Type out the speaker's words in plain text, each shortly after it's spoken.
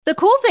The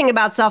cool thing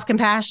about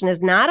self-compassion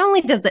is not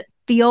only does it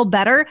feel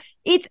better,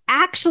 it's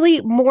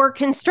actually more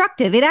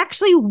constructive. It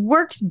actually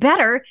works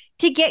better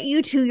to get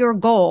you to your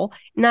goal.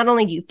 Not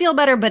only do you feel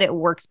better, but it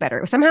works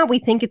better. Somehow we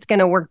think it's going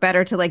to work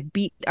better to like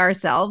beat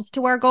ourselves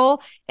to our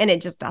goal, and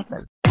it just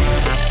doesn't.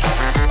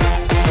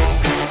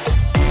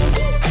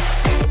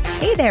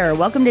 Hey there,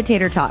 welcome to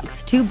Tater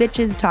Talks. Two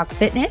bitches talk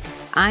fitness.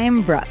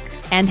 I'm Brooke.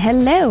 And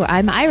hello,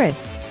 I'm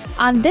Iris.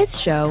 On this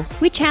show,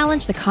 we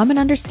challenge the common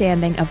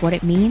understanding of what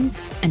it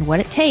means and what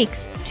it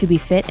takes to be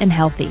fit and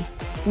healthy.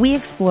 We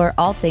explore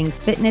all things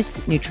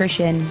fitness,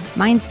 nutrition,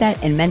 mindset,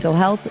 and mental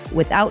health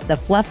without the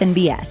fluff and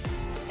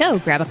BS. So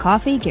grab a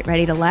coffee, get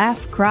ready to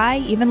laugh, cry,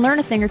 even learn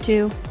a thing or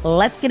two.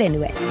 Let's get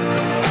into it.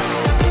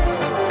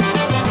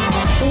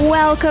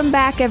 Welcome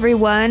back,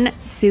 everyone.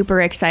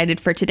 Super excited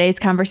for today's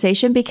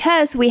conversation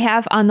because we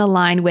have on the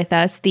line with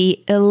us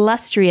the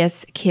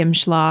illustrious Kim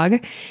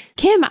Schlag.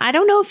 Kim, I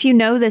don't know if you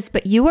know this,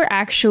 but you were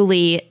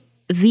actually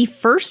the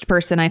first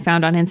person I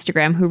found on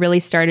Instagram who really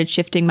started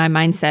shifting my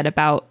mindset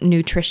about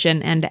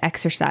nutrition and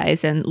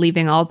exercise and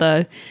leaving all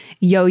the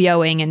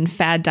yo-yoing and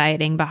fad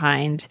dieting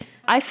behind.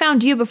 I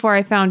found you before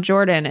I found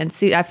Jordan, and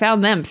I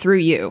found them through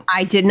you.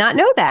 I did not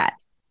know that.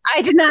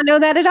 I did not know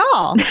that at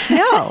all.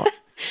 No.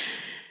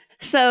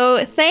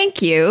 So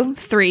thank you,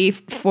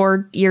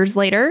 3-4 years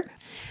later.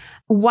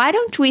 Why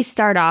don't we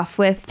start off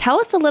with,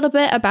 tell us a little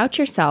bit about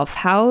yourself.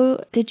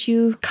 How did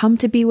you come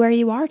to be where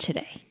you are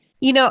today?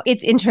 You know,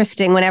 it's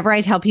interesting. Whenever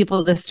I tell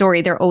people this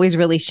story, they're always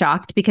really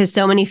shocked because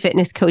so many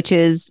fitness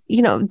coaches,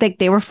 you know,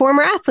 they were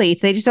former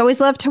athletes. They just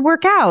always loved to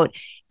work out.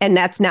 And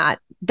that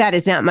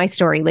is not my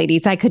story,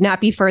 ladies. I could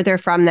not be further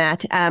from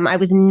that. I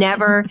was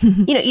never,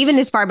 you know, even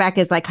as far back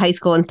as like high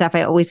school and stuff,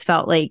 I always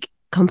felt like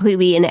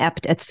completely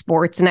inept at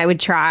sports, and I would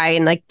try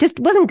and like just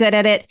wasn't good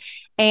at it,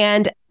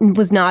 and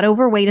was not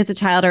overweight as a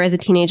child or as a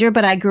teenager.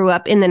 But I grew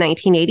up in the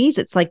 1980s.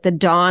 It's like the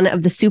dawn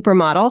of the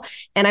supermodel,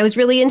 and I was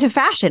really into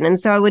fashion. And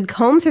so I would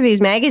comb through these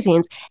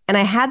magazines, and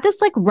I had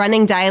this like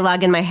running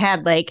dialogue in my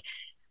head, like,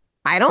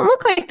 I don't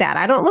look like that.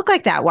 I don't look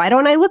like that. Why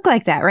don't I look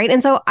like that? Right.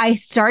 And so I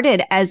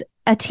started as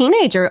a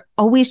teenager,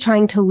 always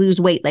trying to lose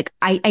weight. Like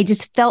I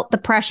just felt the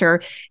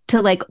pressure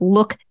to like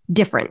look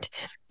different.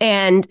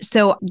 And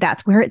so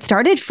that's where it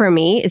started for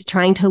me, is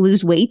trying to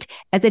lose weight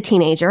as a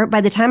teenager.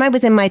 By the time I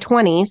was in my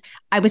 20s,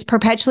 I was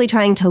perpetually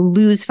trying to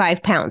lose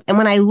 5 pounds. And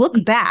when I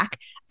look back,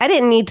 I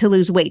didn't need to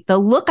lose weight. The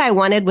look I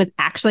wanted was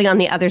actually on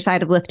the other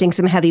side of lifting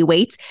some heavy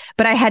weights,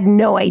 but I had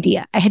no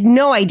idea. I had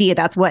no idea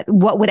that's what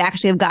would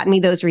actually have gotten me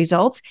those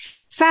results.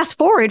 Fast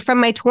forward from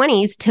my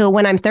 20s till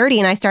when I'm 30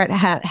 and I start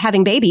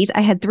having babies.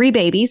 I had 3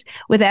 babies.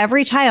 With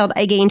every child,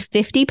 I gained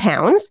 50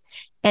 pounds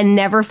and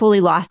never fully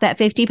lost that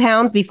 50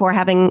 pounds before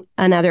having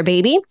another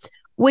baby,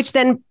 which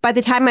then by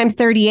the time I'm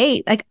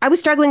 38, like I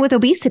was struggling with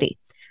obesity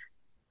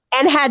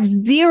and had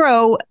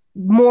zero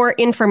more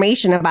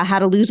information about how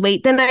to lose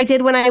weight than I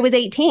did when I was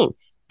 18.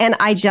 And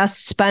I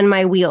just spun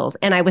my wheels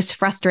and I was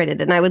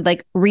frustrated, and I would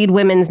like read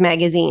women's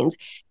magazines,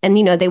 and,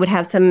 you know, they would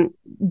have some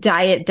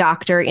diet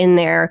doctor in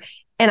there,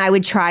 and I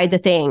would try the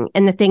thing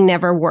and the thing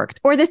never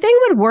worked. Or the thing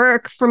would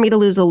work for me to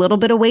lose a little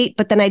bit of weight,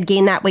 but then I'd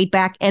gain that weight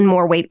back and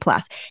more weight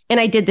plus. And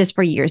I did this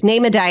for years.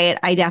 Name a diet,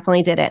 I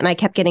definitely did it. And I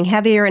kept getting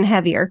heavier and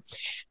heavier.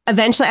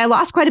 Eventually, I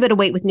lost quite a bit of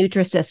weight with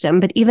Nutrisystem,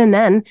 but even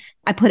then,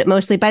 I put it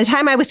mostly, by the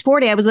time I was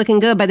 40, I was looking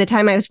good. By the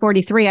time I was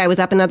 43, I was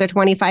up another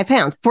 25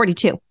 pounds,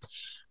 42.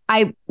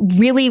 I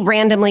really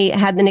randomly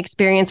had an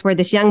experience where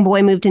this young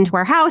boy moved into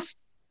our house.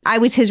 I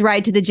was his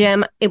ride to the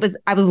gym.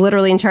 I was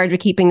literally in charge of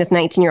keeping this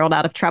 19-year-old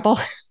out of trouble.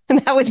 And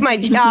that was my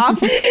job.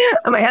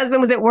 My husband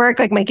was at work,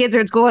 like my kids are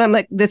at school. And I'm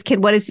like, this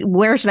kid,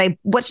 what should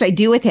I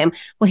do with him?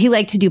 Well, he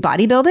liked to do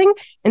bodybuilding.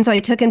 And so I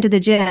took him to the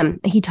gym.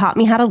 He taught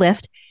me how to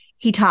lift.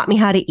 He taught me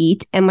how to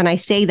eat. And when I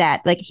say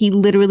that, like, he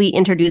literally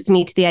introduced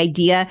me to the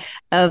idea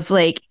of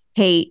like,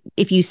 hey,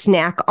 if you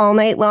snack all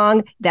night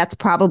long, that's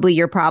probably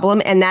your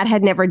problem. And that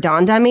had never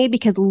dawned on me,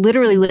 because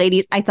literally,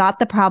 ladies, I thought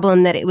the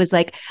problem that it was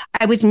like,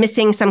 I was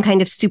missing some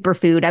kind of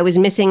superfood. I was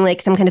missing like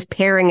some kind of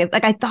pairing of,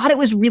 like, I thought it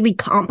was really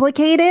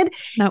complicated.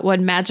 Not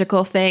one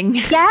magical thing.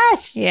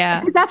 Yes.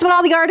 Yeah. That's what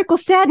all the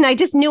articles said. And I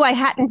just knew I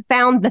hadn't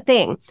found the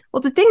thing.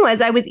 Well, the thing was,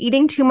 I was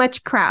eating too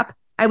much crap.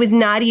 I was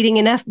not eating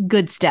enough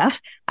good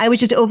stuff. I was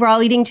just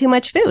overall eating too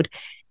much food.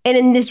 And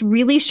in this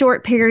really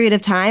short period of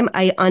time,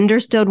 I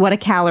understood what a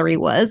calorie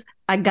was.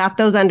 I got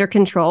those under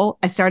control.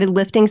 I started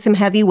lifting some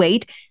heavy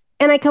weight,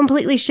 and I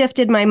completely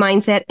shifted my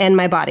mindset and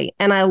my body,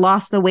 and I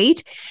lost the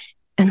weight.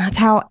 And that's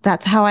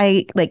how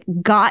I like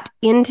got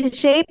into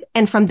shape.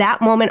 And from that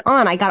moment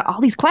on, I got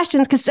all these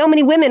questions because so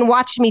many women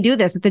watched me do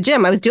this at the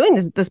gym. I was doing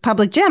this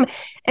public gym,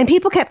 and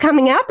people kept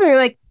coming up and they're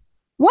like,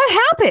 what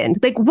happened?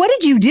 Like, what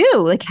did you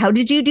do? Like, how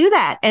did you do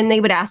that? And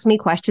they would ask me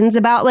questions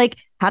about like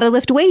how to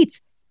lift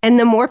weights. And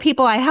the more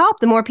people I help,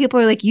 the more people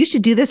are like, you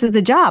should do this as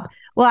a job.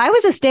 Well, I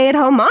was a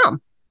stay-at-home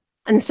mom.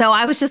 And so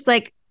I was just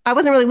like, I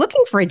wasn't really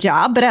looking for a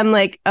job, but I'm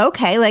like,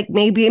 okay, like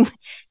maybe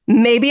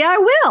I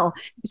will.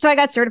 So I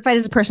got certified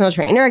as a personal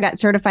trainer. I got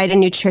certified in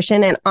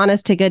nutrition, and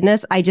honest to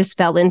goodness, I just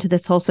fell into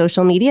this whole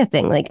social media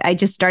thing. Like I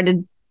just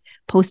started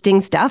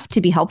posting stuff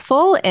to be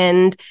helpful.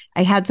 And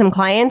I had some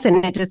clients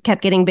and it just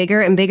kept getting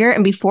bigger and bigger.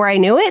 And before I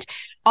knew it,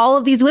 all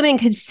of these women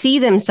could see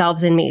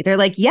themselves in me. They're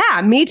like,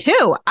 yeah, me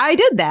too. I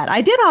did that.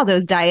 I did all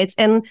those diets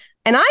and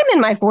I'm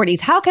in my 40s.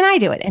 How can I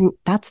do it? And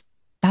that's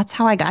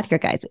how I got here,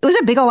 guys. It was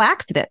a big old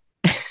accident.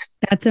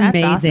 That's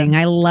amazing. Awesome.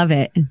 I love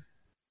it.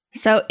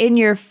 So in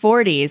your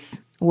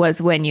 40s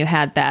was when you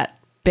had that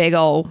big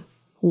old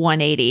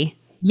 180.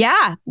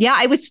 Yeah.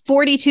 I was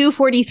 42,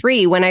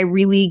 43 when I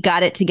really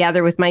got it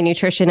together with my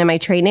nutrition and my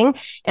training.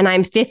 And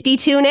I'm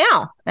 52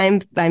 now.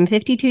 I'm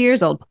 52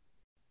 years old.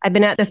 I've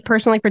been at this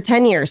personally for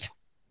 10 years.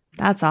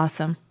 That's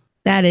awesome.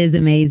 That is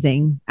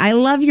amazing. I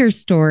love your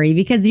story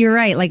because you're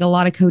right. Like a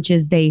lot of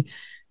coaches, they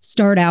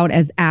start out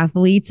as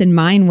athletes, and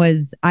mine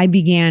was, I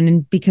began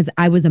because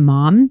I was a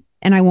mom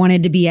and I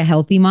wanted to be a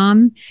healthy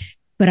mom,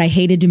 but I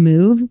hated to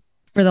move.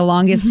 For the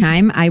longest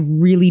time, I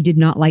really did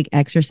not like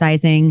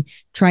exercising,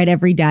 tried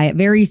every diet,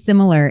 very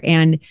similar.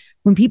 And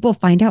when people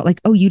find out like,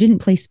 oh, you didn't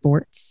play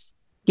sports,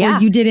 or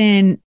you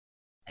didn't,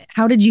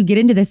 how did you get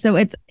into this? So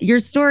it's your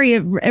story,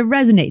 it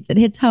resonates, it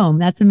hits home.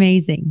 That's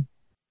amazing.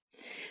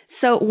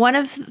 So one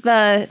of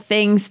the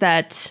things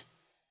that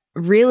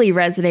really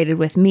resonated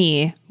with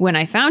me when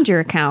I found your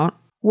account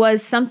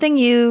was something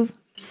you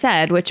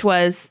said, which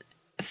was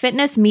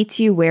fitness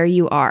meets you where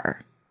you are,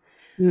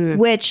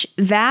 which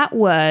that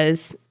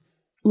was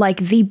like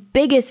the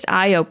biggest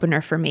eye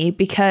opener for me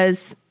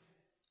because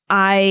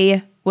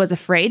I was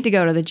afraid to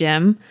go to the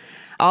gym.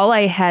 All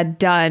I had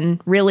done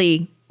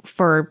really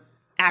for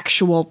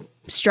actual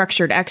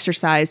structured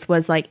exercise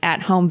was like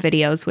at home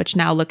videos, which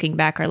now looking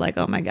back are like,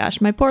 oh my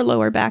gosh, my poor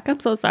lower back. I'm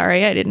so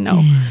sorry. I didn't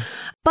know.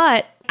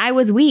 But I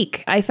was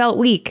weak. I felt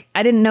weak.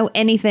 I didn't know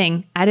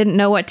anything. I didn't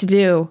know what to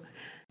do.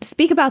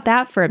 Speak about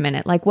that for a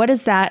minute. Like, what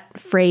does that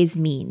phrase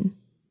mean?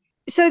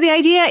 So the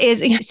idea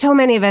is so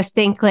many of us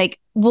think like,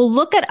 we'll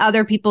look at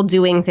other people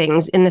doing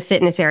things in the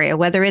fitness area,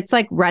 whether it's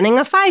like running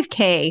a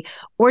 5K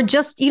or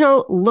just,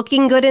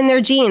 looking good in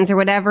their jeans or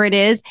whatever it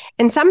is.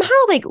 And somehow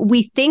like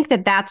we think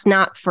that that's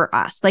not for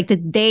us, like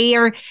that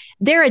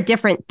they're a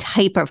different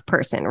type of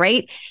person,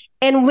 right?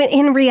 And when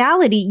in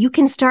reality, you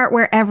can start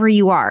wherever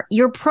you are.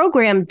 Your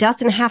program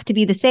doesn't have to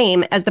be the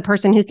same as the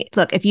person who,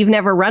 look, if you've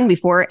never run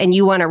before and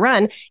you want to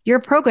run, your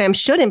program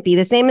shouldn't be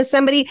the same as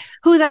somebody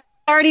who's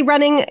already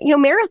running,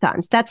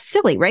 marathons. That's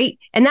silly, right?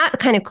 And that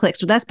kind of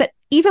clicks with us. But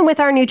even with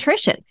our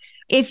nutrition,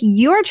 if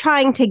you're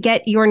trying to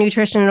get your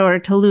nutrition in order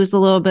to lose a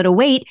little bit of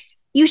weight,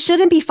 you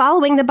shouldn't be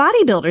following the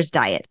bodybuilder's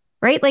diet,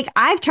 right? Like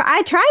I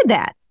tried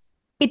that.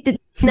 It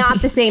did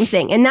not the same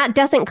thing. And that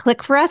doesn't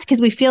click for us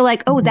because we feel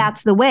like, oh,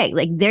 that's the way.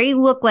 Like they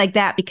look like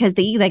that because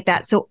they eat like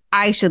that. So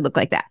I should look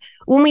like that.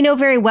 When we know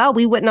very well,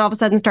 we wouldn't all of a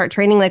sudden start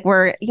training like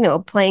we're,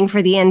 playing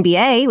for the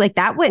NBA. Like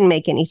that wouldn't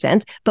make any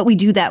sense. But we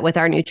do that with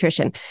our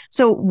nutrition.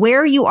 So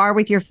where you are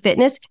with your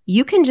fitness,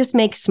 you can just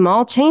make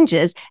small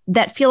changes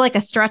that feel like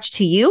a stretch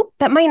to you.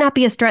 That might not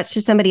be a stretch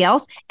to somebody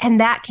else. And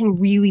that can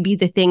really be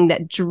the thing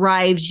that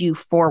drives you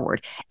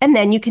forward. And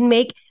then you can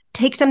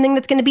take something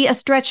that's going to be a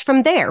stretch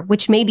from there,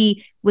 which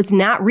maybe was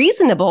not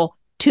reasonable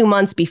 2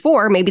 months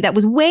before. Maybe that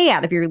was way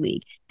out of your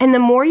league. And the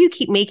more you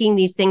keep making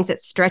these things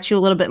that stretch you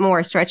a little bit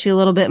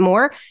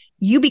more,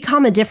 you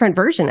become a different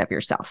version of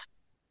yourself.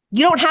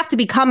 You don't have to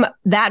become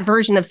that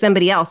version of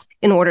somebody else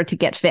in order to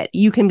get fit.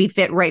 You can be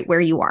fit right where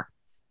you are.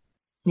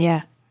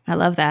 Yeah, I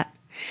love that.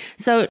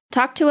 So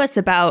talk to us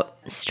about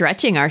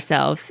stretching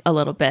ourselves a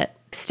little bit,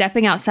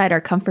 stepping outside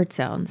our comfort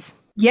zones.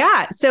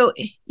 Yeah. So,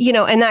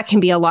 and that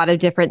can be a lot of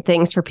different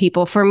things for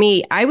people. For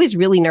me, I was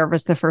really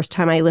nervous the first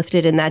time I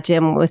lifted in that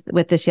gym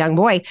with this young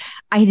boy.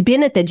 I had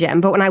been at the gym,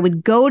 but when I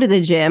would go to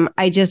the gym,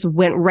 I just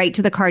went right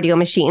to the cardio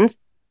machines,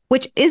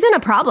 which isn't a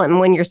problem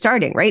when you're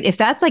starting, right? If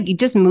that's like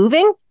just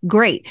moving,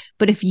 great.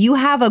 But if you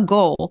have a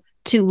goal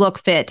to look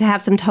fit, to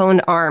have some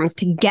toned arms,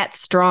 to get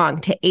strong,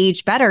 to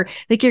age better,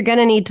 like you're going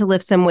to need to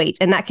lift some weights.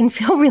 And that can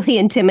feel really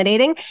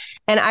intimidating.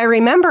 And I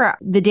remember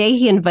the day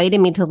he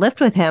invited me to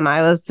lift with him,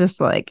 I was just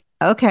like,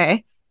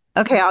 okay,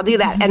 I'll do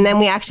that. And then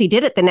we actually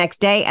did it the next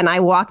day. And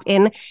I walked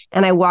in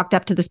and I walked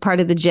up to this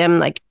part of the gym.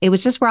 Like it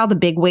was just where all the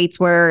big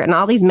weights were. And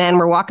all these men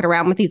were walking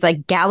around with these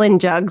like gallon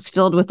jugs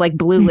filled with like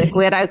blue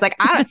liquid. I was like,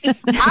 I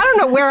don't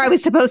know where I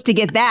was supposed to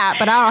get that,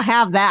 but I don't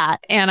have that.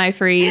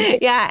 Antifreeze.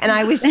 Yeah. And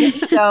I was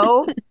just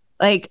so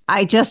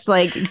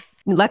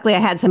luckily I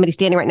had somebody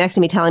standing right next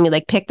to me telling me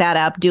like, pick that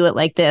up, do it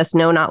like this.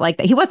 No, not like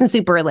that. He wasn't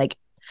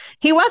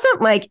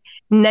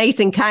nice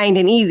and kind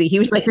and easy. He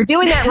was like, you're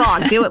doing that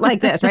wrong. Do it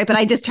like this. Right. But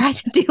I just tried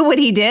to do what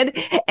he did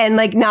and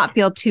like not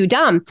feel too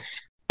dumb.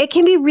 It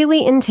can be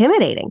really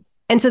intimidating.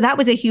 And so that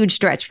was a huge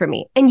stretch for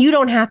me. And you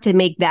don't have to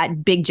make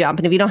that big jump.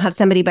 And if you don't have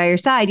somebody by your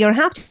side, you don't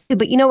have to.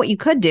 But you know what you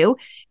could do?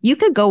 You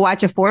could go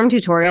watch a forum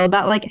tutorial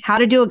about like how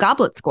to do a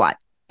goblet squat.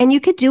 And you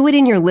could do it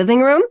in your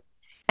living room.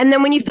 And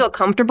then when you feel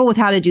comfortable with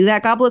how to do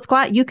that goblet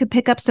squat, you could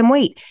pick up some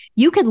weight.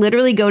 You could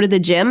literally go to the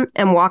gym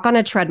and walk on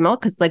a treadmill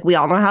because like we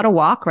all know how to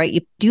walk, right? You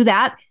do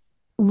that,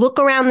 look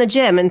around the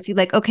gym and see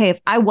like, okay,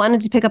 if I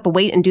wanted to pick up a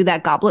weight and do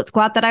that goblet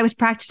squat that I was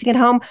practicing at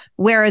home,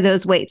 where are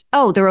those weights?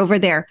 Oh, they're over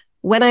there.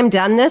 When I'm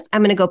done this,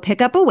 I'm going to go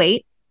pick up a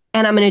weight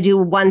and I'm going to do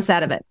one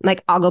set of it.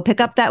 Like I'll go pick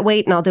up that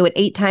weight and I'll do it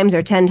 8 times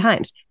or 10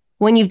 times.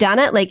 When you've done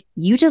it, like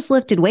you just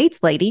lifted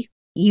weights, lady.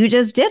 You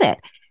just did it.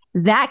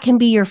 That can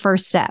be your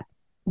first step.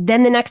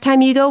 Then the next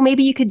time you go,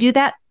 maybe you could do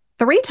that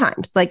 3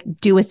 times, like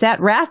do a set,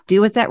 rest,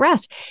 do a set,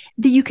 rest.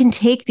 That you can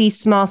take these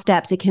small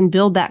steps. It can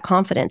build that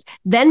confidence.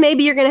 Then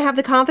maybe you're going to have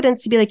the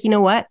confidence to be like, you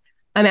know what?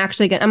 I'm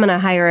going to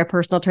hire a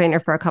personal trainer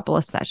for a couple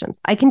of sessions.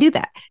 I can do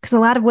that. Because a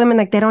lot of women,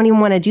 like, they don't even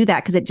want to do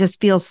that because it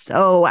just feels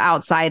so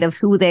outside of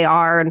who they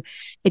are. And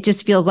it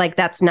just feels like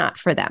that's not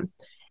for them.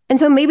 And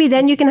so maybe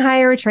then you can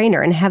hire a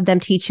trainer and have them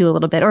teach you a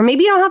little bit. Or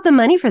maybe you don't have the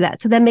money for that.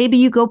 So then maybe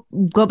you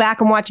go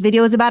back and watch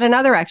videos about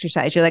another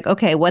exercise. You're like,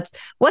 okay, what's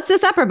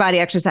this upper body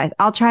exercise?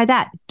 I'll try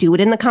that. Do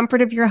it in the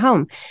comfort of your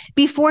home.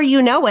 Before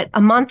you know it,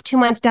 a month, 2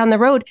 months down the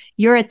road,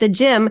 you're at the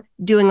gym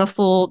doing a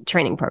full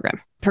training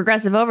program.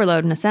 Progressive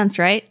overload in a sense,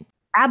 right?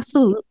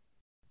 Absolutely.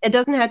 It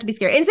doesn't have to be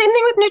scary. And same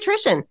thing with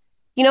nutrition.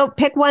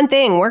 Pick one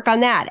thing, work on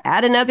that,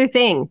 add another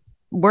thing,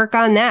 work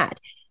on that.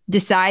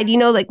 Decide,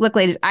 like, look,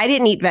 ladies, I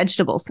didn't eat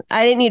vegetables.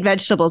 I didn't eat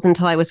vegetables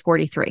until I was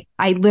 43.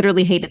 I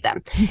literally hated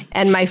them.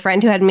 And my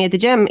friend who had me at the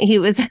gym,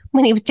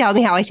 when he was telling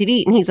me how I should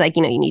eat, and he's like,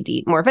 you need to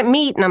eat more of it,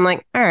 meat. And I'm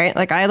like, all right,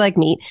 like I like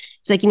meat.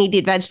 He's like, you need to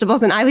eat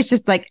vegetables. And I was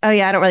just like, oh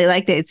yeah, I don't really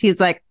like these. He's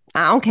like,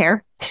 I don't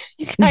care.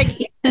 He's like,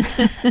 you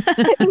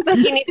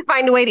need to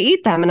find a way to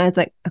eat them. And I was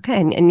like, okay,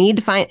 I need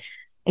to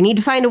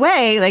find a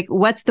way, like,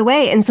 what's the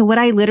way? And so what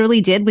I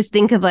literally did was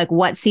think of like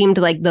what seemed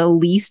like the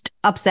least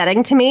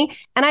upsetting to me.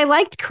 And I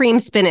liked cream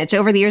spinach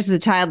over the years as a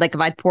child. Like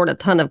if I poured a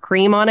ton of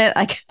cream on it,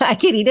 I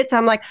could eat it. So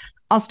I'm like,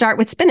 I'll start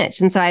with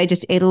spinach. And so I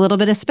just ate a little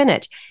bit of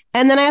spinach.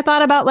 And then I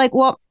thought about like,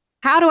 well,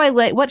 how do I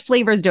like, what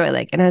flavors do I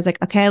like? And I was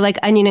like, okay, I like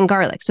onion and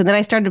garlic. So then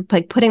I started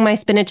like putting my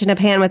spinach in a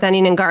pan with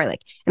onion and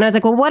garlic. And I was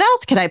like, well, what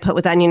else could I put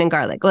with onion and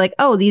garlic? Like,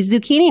 oh, these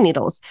zucchini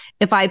noodles.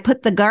 If I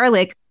put the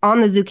garlic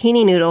on the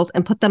zucchini noodles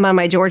and put them on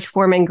my George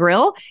Foreman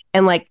grill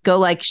and like go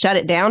like shut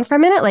it down for a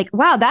minute, like,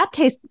 wow, that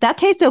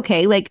tastes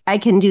okay. Like I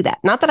can do that.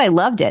 Not that I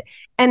loved it.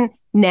 And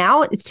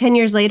now it's 10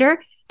 years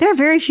later, there are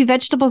very few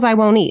vegetables I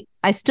won't eat.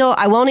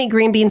 I won't eat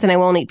green beans and I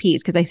won't eat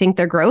peas because I think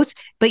they're gross,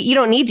 but you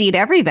don't need to eat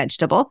every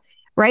vegetable.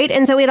 Right.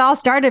 And so it all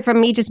started from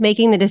me just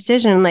making the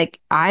decision, like,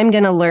 I'm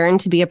going to learn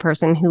to be a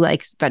person who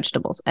likes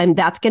vegetables. And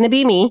that's going to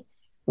be me.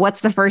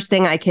 What's the first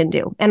thing I can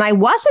do? And I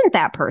wasn't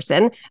that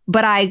person,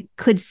 but I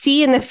could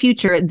see in the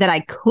future that I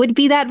could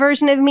be that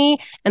version of me.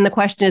 And the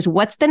question is,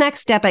 what's the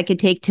next step I could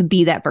take to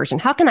be that version?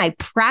 How can I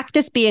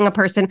practice being a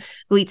person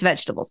who eats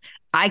vegetables?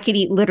 I could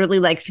eat literally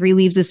like 3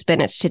 leaves of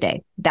spinach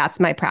today. That's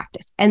my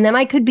practice. And then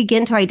I could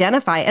begin to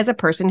identify as a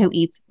person who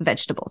eats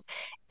vegetables.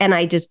 And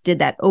I just did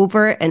that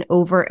over and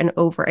over and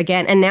over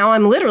again. And now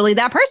I'm literally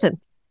that person.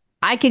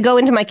 I could go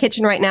into my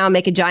kitchen right now and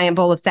make a giant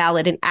bowl of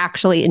salad and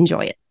actually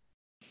enjoy it.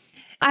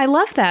 I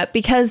love that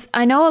because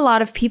I know a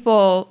lot of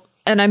people,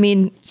 and I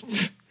mean,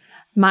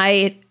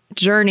 my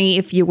journey,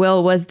 if you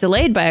will, was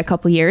delayed by a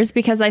couple years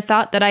because I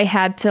thought that I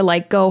had to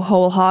like go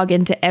whole hog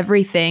into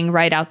everything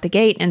right out the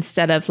gate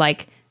instead of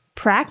like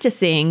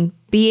practicing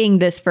being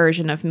this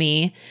version of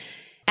me,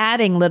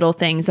 adding little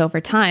things over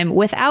time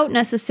without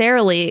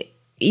necessarily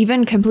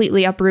even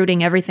completely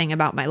uprooting everything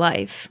about my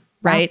life,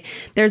 right? Wow.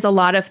 There's a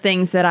lot of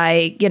things that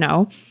I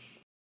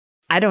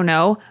don't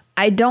know.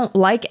 I don't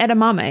like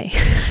edamame,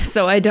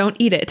 so I don't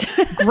eat it.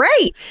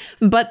 Great.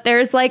 But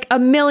there's like a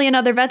million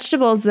other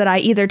vegetables that I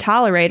either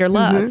tolerate or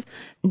love.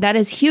 Mm-hmm. That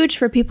is huge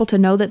for people to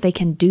know that they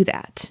can do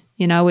that.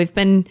 We've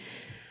been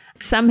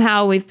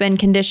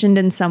conditioned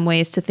in some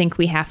ways to think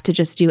we have to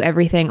just do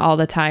everything all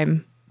the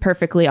time,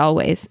 perfectly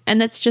always. And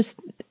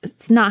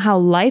it's not how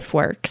life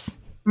works.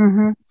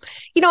 Mm-hmm.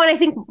 And I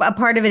think a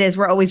part of it is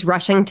we're always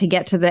rushing to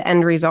get to the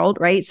end result,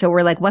 right? So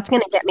we're like, what's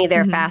going to get me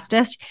there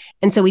fastest?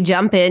 And so we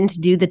jump in to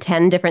do the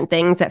 10 different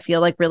things that feel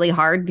like really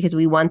hard because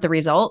we want the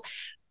result.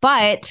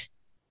 But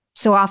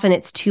so often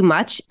it's too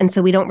much. And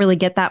so we don't really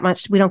get that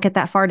much. We don't get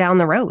that far down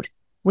the road.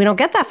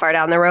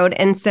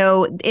 And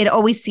so it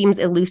always seems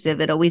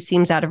elusive. It always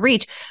seems out of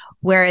reach.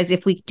 Whereas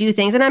if we do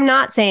things, and I'm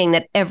not saying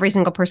that every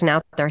single person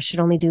out there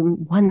should only do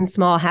one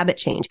small habit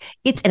change.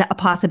 It's a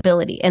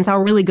possibility. And it's a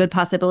really good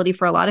possibility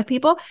for a lot of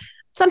people.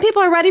 Some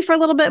people are ready for a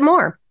little bit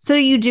more. So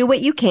you do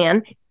what you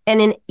can. And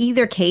in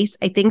either case,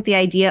 I think the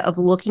idea of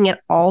looking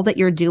at all that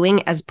you're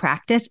doing as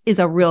practice is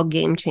a real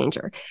game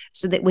changer.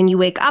 So that when you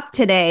wake up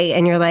today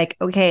and you're like,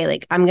 okay,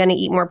 like I'm going to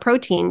eat more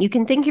protein, you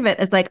can think of it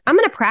as like, I'm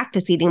going to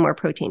practice eating more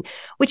protein,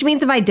 which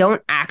means if I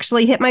don't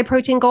actually hit my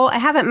protein goal, I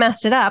haven't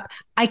messed it up.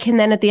 I can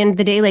then at the end of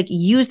the day, like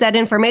use that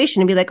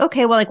information and be like,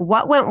 okay, well, like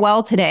what went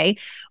well today?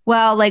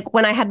 Well, like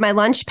when I had my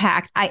lunch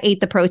packed, I ate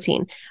the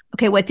protein.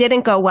 Okay, what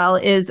didn't go well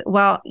is,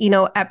 well,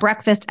 at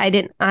breakfast, I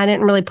didn't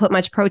really put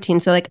much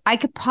protein. So like I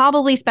could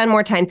probably spend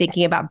more time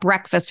thinking about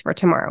breakfast for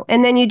tomorrow.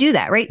 And then you do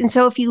that, right? And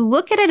so if you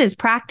look at it as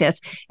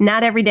practice,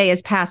 not every day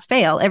is pass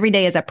fail, every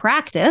day is a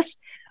practice,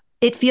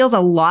 it feels a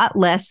lot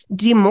less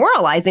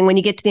demoralizing when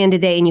you get to the end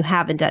of the day and you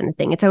haven't done the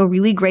thing. It's a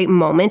really great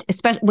moment,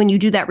 especially when you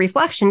do that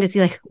reflection to see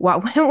like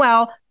what went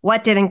well,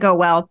 what didn't go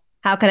well,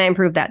 How can I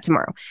improve that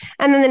tomorrow?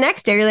 And then the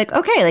next day you're like,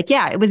 okay, like,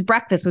 yeah, it was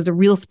breakfast was a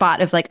real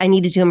spot of like, I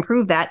needed to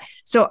improve that.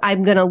 So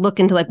I'm going to look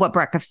into like what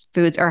breakfast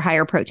foods are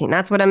higher protein.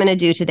 That's what I'm going to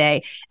do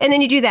today. And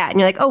then you do that and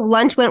you're like, oh,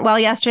 lunch went well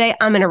yesterday.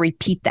 I'm going to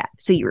repeat that.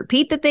 So you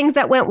repeat the things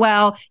that went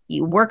well,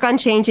 you work on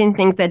changing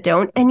things that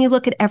don't, and you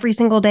look at every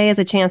single day as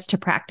a chance to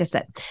practice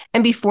it.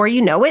 And before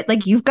you know it,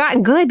 like you've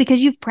gotten good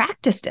because you've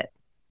practiced it.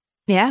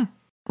 Yeah.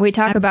 We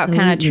talk Absolutely.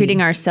 about kind of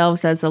treating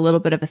ourselves as a little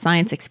bit of a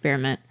science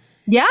experiment.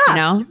 Yeah. You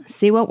know,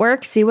 see what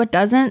works, see what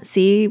doesn't,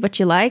 see what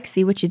you like,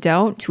 see what you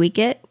don't, tweak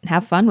it,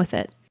 have fun with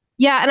it.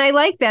 Yeah. And I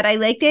like that. I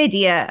like the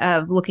idea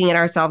of looking at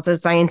ourselves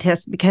as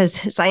scientists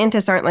because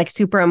scientists aren't like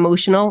super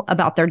emotional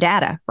about their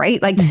data,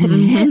 right? Like,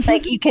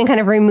 like you can kind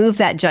of remove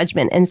that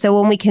judgment. And so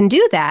when we can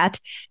do that,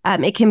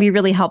 it can be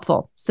really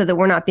helpful so that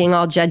we're not being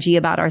all judgy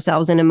about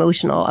ourselves and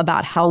emotional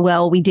about how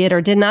well we did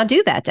or did not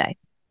do that day.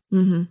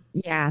 Mm-hmm.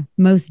 Yeah,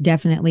 most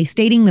definitely.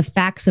 Stating the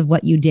facts of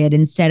what you did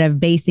instead of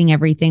basing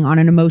everything on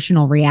an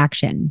emotional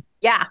reaction.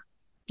 Yeah.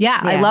 Yeah.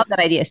 I love that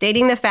idea.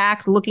 Stating the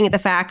facts, looking at the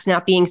facts,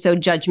 not being so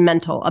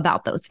judgmental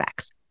about those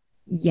facts.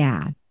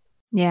 Yeah.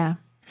 Yeah.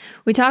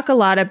 We talk a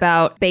lot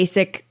about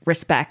basic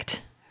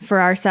respect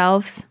for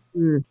ourselves.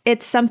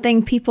 It's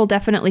something people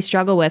definitely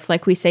struggle with.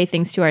 Like we say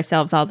things to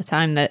ourselves all the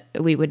time that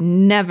we would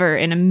never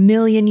in a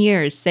million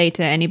years say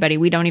to anybody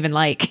we don't even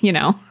like, you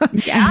know?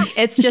 Yeah.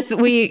 It's just,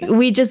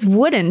 we just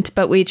wouldn't,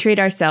 but we treat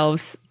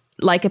ourselves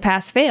like a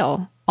pass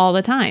fail all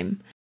the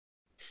time.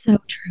 So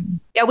true.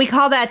 Yeah, we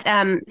call that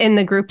in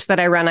the groups that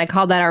I run, I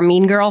call that our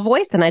mean girl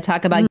voice. And I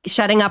talk about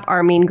shutting up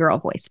our mean girl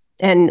voice.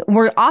 And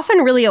we're often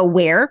really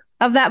aware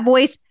of that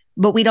voice,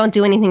 but we don't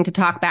do anything to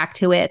talk back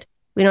to it.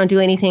 We don't do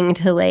anything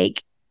to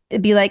like,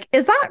 be like,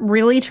 is that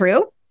really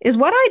true? Is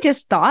what I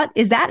just thought,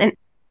 is that an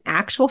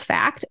actual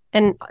fact?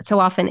 And so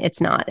often it's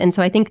not. And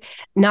so I think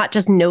not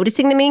just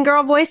noticing the mean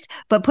girl voice,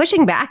 but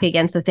pushing back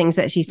against the things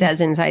that she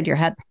says inside your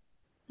head.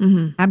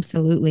 Mm-hmm.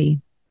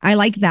 Absolutely. I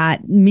like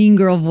that mean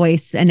girl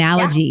voice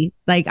analogy.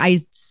 Yeah. Like, I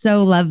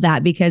so love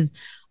that because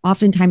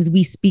oftentimes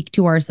we speak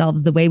to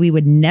ourselves the way we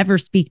would never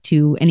speak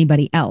to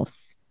anybody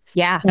else.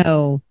 Yeah.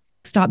 So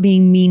stop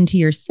being mean to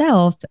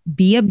yourself,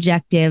 be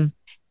objective,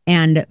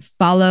 and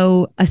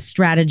follow a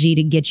strategy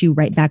to get you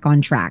right back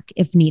on track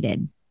if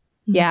needed.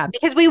 Yeah,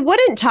 because we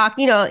wouldn't talk,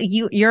 you know,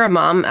 you're a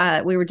mom.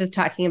 We were just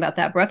talking about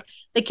that, Brooke.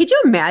 Like, could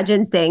you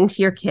imagine saying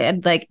to your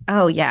kid, like,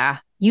 oh, yeah,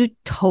 you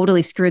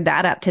totally screwed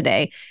that up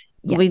today.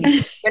 Yeah.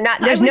 You're not,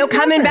 there's no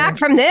coming back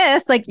from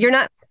this. Like, you're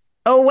not,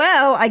 oh,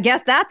 well, I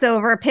guess that's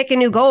over. Pick a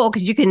new goal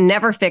because you can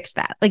never fix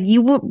that. Like,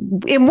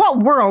 in what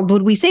world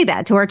would we say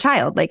that to our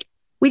child? Like,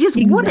 we just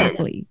wouldn't.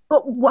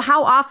 But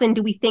how often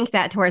do we think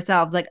that to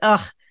ourselves? Like,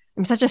 ugh,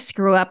 I'm such a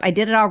screw up. I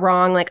did it all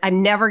wrong. Like,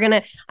 I'm never going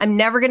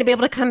to be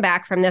able to come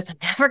back from this. I'm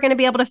never going to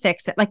be able to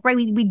fix it. Like, right.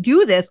 We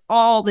do this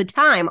all the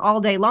time, all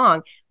day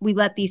long. We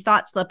let these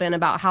thoughts slip in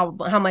about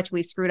how much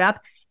we've screwed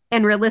up.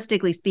 And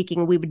realistically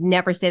speaking, we would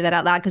never say that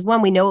out loud because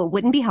one, we know it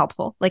wouldn't be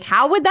helpful. Like,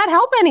 how would that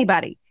help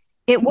anybody?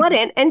 It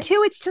wouldn't. And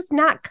two, it's just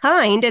not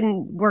kind,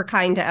 and we're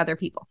kind to other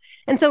people.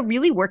 And so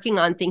really working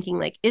on thinking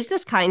like, is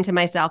this kind to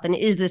myself and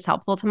is this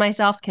helpful to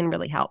myself can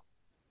really help.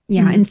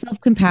 Yeah. And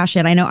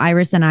self-compassion. I know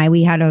Iris and I,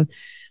 we had a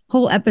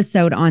whole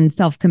episode on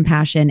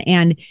self-compassion,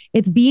 and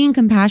it's being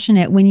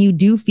compassionate when you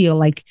do feel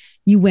like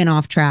you went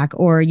off track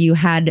or you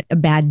had a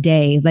bad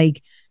day.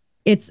 Like,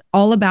 it's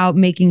all about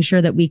making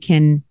sure that we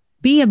can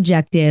be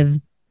objective,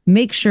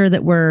 make sure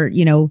that we're,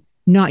 you know,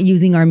 not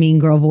using our mean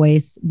girl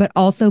voice, but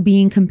also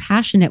being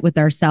compassionate with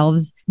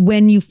ourselves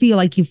when you feel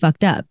like you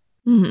fucked up.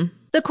 Mm-hmm.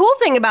 The cool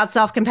thing about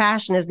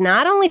self-compassion is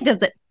not only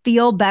does it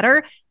feel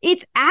better,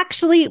 it's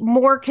actually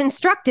more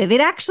constructive.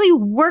 It actually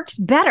works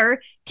better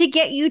to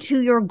get you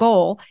to your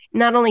goal.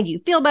 Not only do you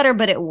feel better,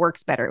 but it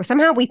works better.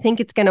 Somehow we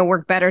think it's going to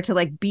work better to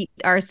like beat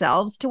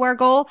ourselves to our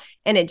goal,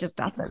 and it just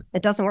doesn't.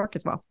 It doesn't work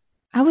as well.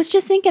 I was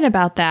just thinking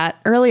about that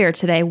earlier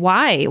today.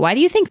 Why? Why do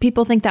you think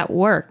people think that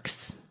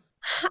works?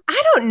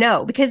 I don't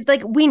know, because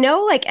like we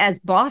know, like as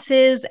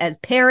bosses, as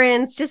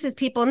parents, just as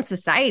people in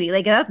society,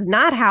 like that's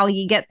not how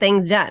you get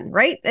things done,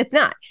 right? It's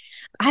not.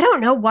 I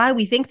don't know why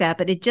we think that,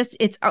 but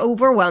it's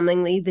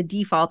overwhelmingly the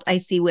default I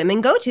see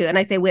women go to. And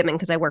I say women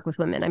because I work with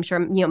women. I'm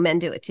sure, you know, men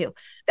do it too,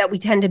 that we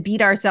tend to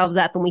beat ourselves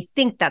up and we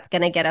think that's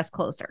going to get us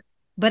closer,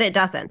 but it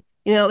doesn't.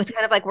 You know, it's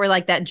kind of like we're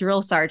like that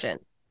drill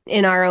sergeant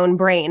in our own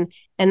brain.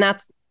 And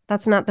that's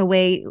not the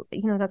way,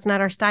 you know, that's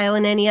not our style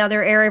in any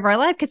other area of our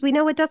life because we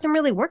know it doesn't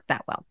really work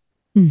that well.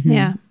 Mm-hmm.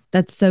 Yeah.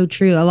 That's so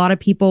true. A lot of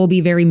people will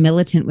be very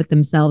militant with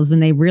themselves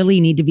when they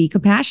really need to be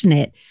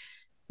compassionate.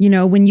 You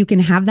know, when you can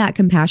have that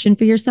compassion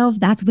for yourself,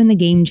 that's when the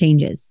game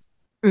changes.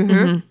 Mm-hmm.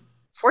 Mm-hmm.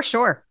 For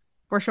sure.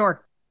 For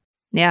sure.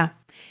 Yeah.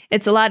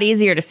 It's a lot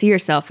easier to see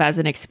yourself as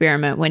an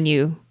experiment when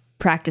you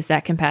practice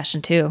that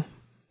compassion too.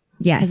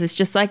 Yes. Because it's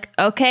just like,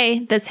 okay,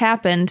 this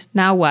happened.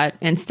 Now what?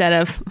 Instead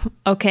of,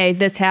 okay,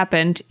 this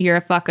happened. You're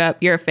a fuck up.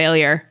 You're a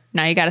failure.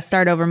 Now you got to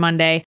start over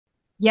Monday.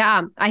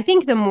 Yeah. I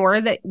think the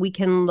more that we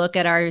can look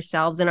at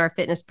ourselves and our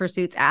fitness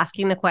pursuits,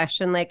 asking the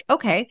question like,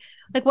 okay,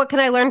 like what can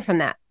I learn from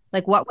that?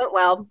 Like what went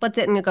well? What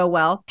didn't go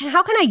well?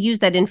 How can I use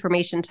that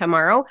information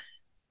tomorrow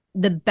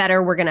the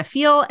better we're going to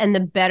feel and the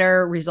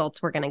better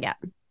results we're going to get.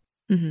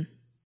 Mm-hmm.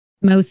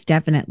 Most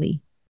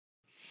definitely.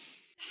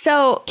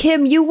 So,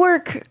 Kim, you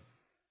work,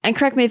 and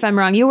correct me if I'm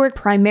wrong, you work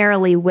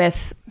primarily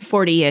with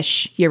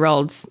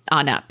 40-ish-year-olds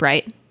on up,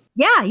 right?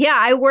 Yeah.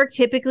 I work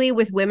typically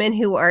with women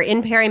who are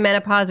in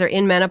perimenopause or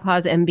in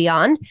menopause and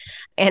beyond.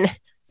 And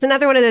it's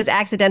another one of those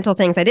accidental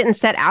things. I didn't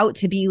set out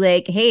to be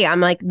like, hey, I'm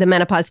like the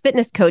menopause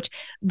fitness coach.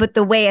 But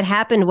the way it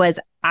happened was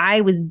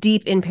I was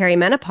deep in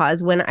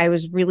perimenopause when I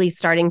was really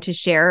starting to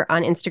share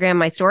on Instagram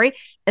my story.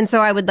 And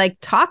so I would like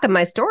talk in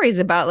my stories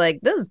about like,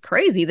 this is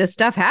crazy, this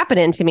stuff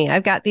happening to me.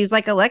 I've got these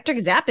like electric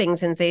zapping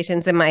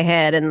sensations in my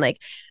head. And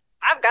like,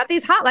 I've got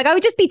these hot, like I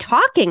would just be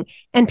talking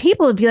and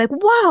people would be like,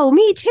 whoa,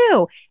 me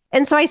too.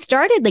 And so I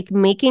started like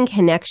making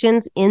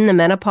connections in the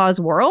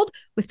menopause world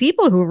with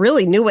people who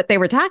really knew what they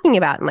were talking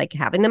about and like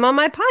having them on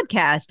my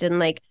podcast and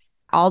like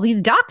all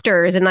these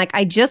doctors. And like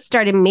I just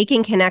started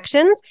making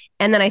connections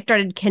and then I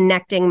started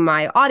connecting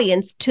my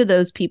audience to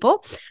those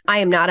people. I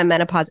am not a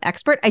menopause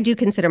expert. I do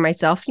consider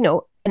myself,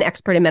 an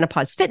expert in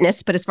menopause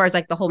fitness, but as far as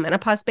like the whole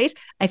menopause space,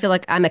 I feel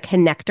like I'm a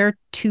connector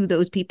to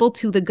those people,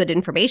 to the good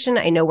information.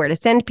 I know where to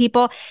send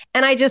people.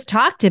 And I just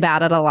talked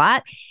about it a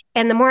lot.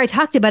 And the more I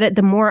talked about it,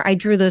 the more I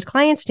drew those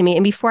clients to me.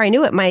 And before I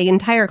knew it, my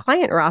entire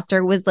client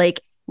roster was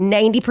like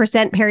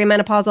 90%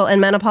 perimenopausal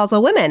and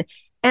menopausal women.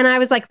 And I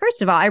was like,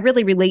 first of all, I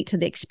really relate to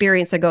the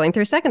experience they're going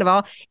through. Second of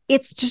all,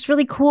 it's just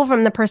really cool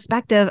from the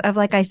perspective of,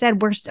 like I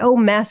said, we're so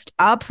messed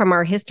up from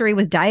our history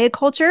with diet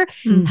culture.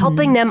 Mm-hmm.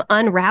 Helping them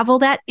unravel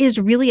that is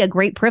really a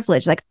great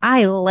privilege. Like,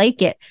 I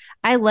like it.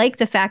 I like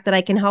the fact that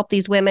I can help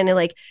these women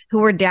like who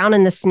were down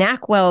in the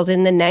snack wells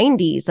in the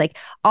 90s, like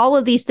all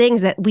of these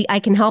things that I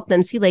can help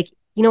them see, like,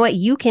 you know what,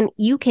 you can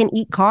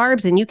eat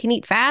carbs and you can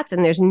eat fats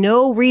and there's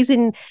no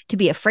reason to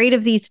be afraid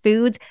of these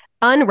foods.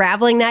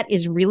 Unraveling that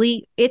it's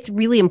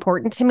really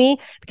important to me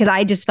because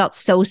I just felt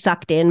so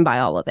sucked in by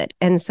all of it.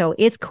 And so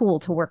it's cool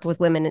to work with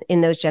women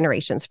in those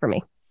generations for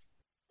me.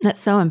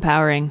 That's so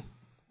empowering.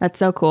 That's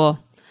so cool.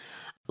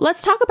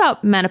 Let's talk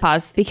about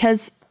menopause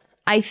because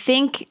I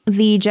think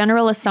the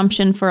general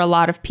assumption for a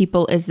lot of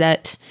people is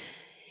that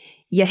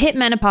you hit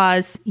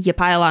menopause, you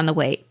pile on the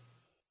weight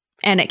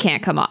and it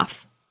can't come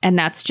off. And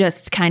that's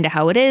just kind of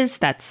how it is.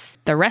 That's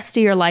the rest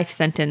of your life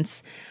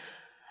sentence.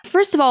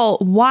 First of all,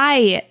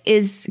 why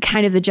is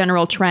kind of the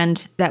general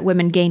trend that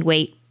women gain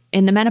weight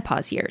in the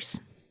menopause years?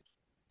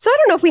 So I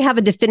don't know if we have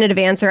a definitive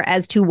answer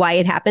as to why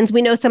it happens.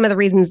 We know some of the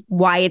reasons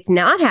why it's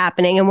not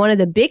happening. And one of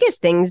the biggest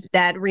things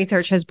that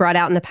research has brought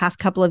out in the past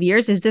couple of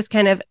years is this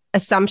kind of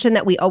assumption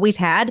that we always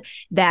had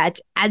that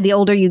as the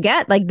older you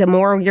get, like the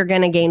more you're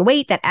going to gain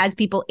weight, that as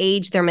people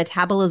age, their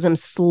metabolism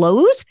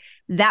slows.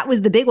 That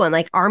was the big one.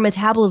 Like our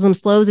metabolism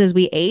slows as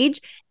we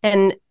age.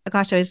 And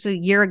gosh, it was a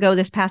year ago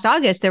this past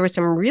August, there was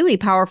some really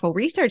powerful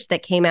research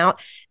that came out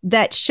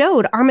that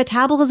showed our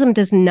metabolism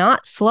does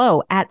not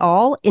slow at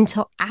all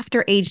until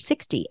after age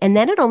 60. And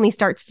then it only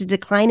starts to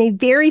decline a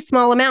very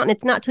small amount. And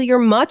it's not till you're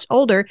much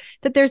older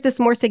that there's this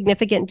more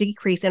significant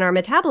decrease in our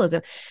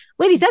metabolism.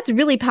 Ladies, that's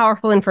really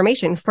powerful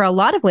information. For a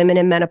lot of women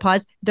in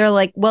menopause, they're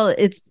like, well,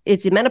 it's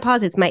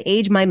menopause, it's my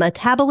age, my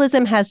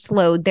metabolism has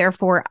slowed,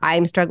 therefore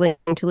I'm struggling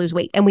to lose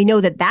weight. And we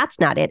know that that's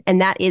not it. And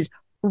that is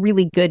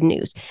really good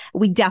news.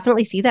 We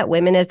definitely see that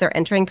women, as they're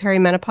entering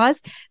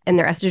perimenopause and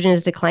their estrogen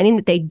is declining,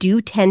 that they do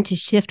tend to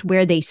shift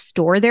where they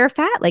store their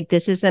fat. Like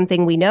this is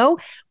something we know.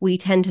 We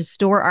tend to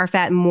store our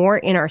fat more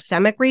in our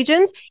stomach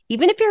regions.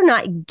 Even if you're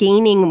not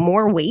gaining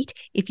more weight,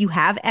 if you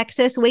have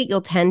excess weight,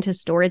 you'll tend to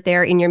store it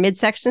there in your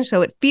midsection.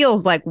 So it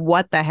feels like,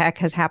 what the heck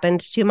has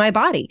happened to my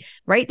body,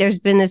 right? There's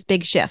been this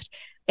big shift.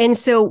 And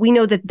so we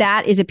know that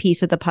that is a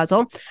piece of the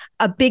puzzle.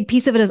 A big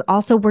piece of it is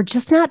also we're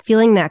just not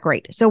feeling that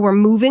great. So we're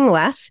moving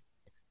less.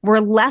 We're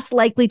less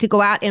likely to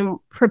go out and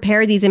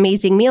prepare these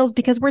amazing meals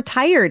because we're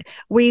tired.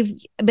 We've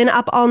been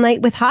up all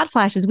night with hot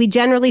flashes. We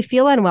generally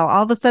feel unwell.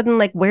 All of a sudden,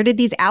 like, where did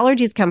these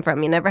allergies come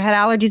from? You never had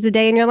allergies a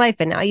day in your life,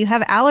 and now you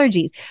have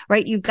allergies,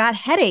 right? You've got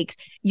headaches.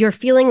 You're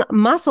feeling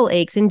muscle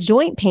aches and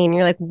joint pain.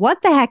 You're like,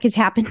 what the heck has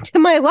happened to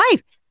my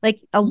life?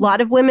 Like a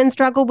lot of women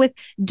struggle with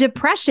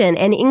depression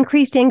and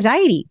increased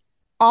anxiety.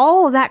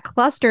 All of that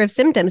cluster of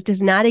symptoms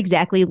does not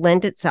exactly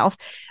lend itself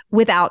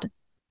without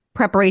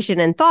preparation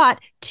and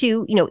thought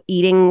to,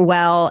 eating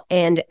well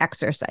and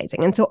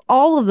exercising. And so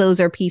all of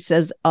those are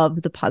pieces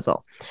of the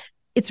puzzle.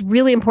 It's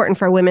really important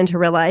for women to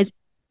realize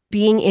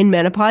being in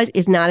menopause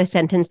is not a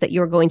sentence that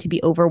you're going to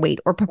be overweight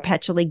or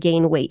perpetually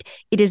gain weight.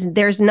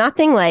 There's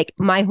nothing like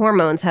my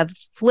hormones have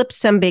flipped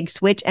some big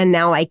switch and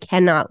now I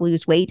cannot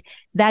lose weight.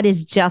 That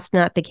is just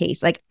not the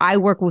case. Like I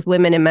work with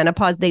women in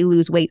menopause, they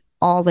lose weight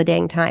all the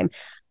dang time.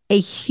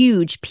 A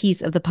huge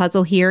piece of the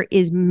puzzle here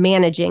is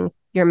managing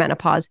your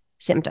menopause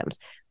symptoms,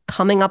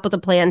 coming up with a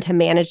plan to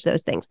manage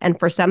those things. And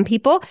for some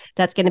people,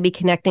 that's going to be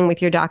connecting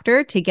with your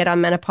doctor to get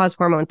on menopause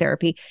hormone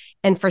therapy.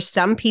 And for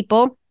some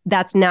people,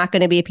 that's not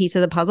going to be a piece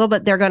of the puzzle,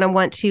 but they're going to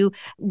want to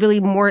really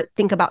more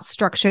think about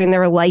structuring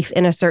their life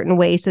in a certain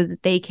way so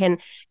that they can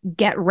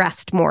get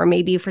rest more.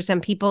 Maybe for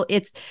some people,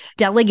 it's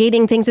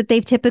delegating things that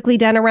they've typically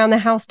done around the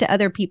house to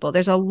other people.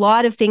 There's a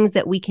lot of things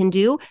that we can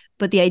do,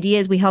 but the idea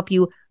is we help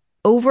you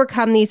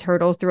overcome these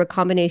hurdles through a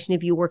combination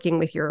of you working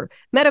with your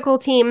medical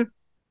team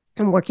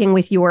and working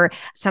with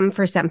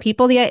for some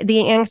people,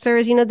 the answer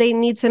is, they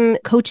need some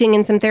coaching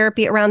and some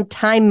therapy around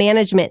time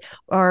management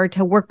or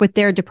to work with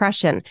their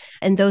depression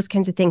and those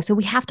kinds of things. So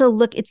we have to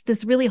look, it's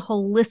this really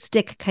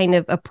holistic kind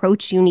of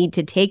approach you need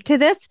to take to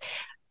this.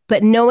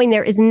 But knowing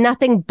there is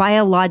nothing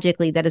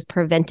biologically that is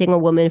preventing a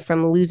woman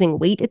from losing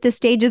weight at this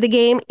stage of the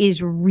game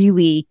is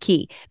really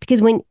key.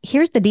 Because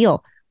here's the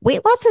deal,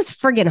 weight loss is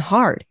friggin'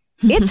 hard.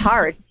 It's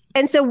hard.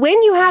 And so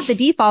when you have the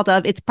default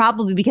of, it's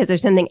probably because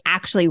there's something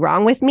actually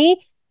wrong with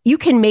me, you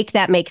can make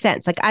that make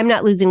sense. Like, I'm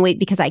not losing weight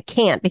because I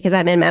can't, because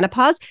I'm in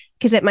menopause,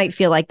 because it might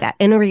feel like that.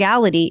 In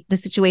reality, the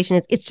situation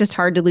is it's just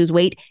hard to lose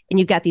weight and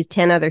you've got these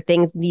 10 other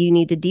things you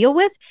need to deal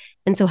with.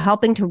 And so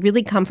helping to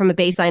really come from a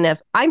baseline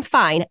of, I'm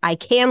fine, I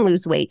can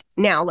lose weight.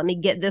 Now let me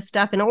get this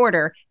stuff in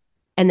order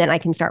and then I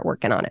can start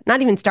working on it.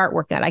 Not even start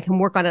working on it. I can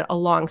work on it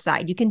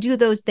alongside. You can do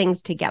those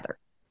things together.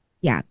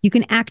 Yeah, you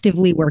can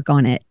actively work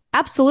on it.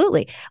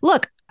 Absolutely.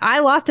 Look, I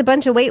lost a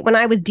bunch of weight when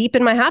I was deep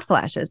in my hot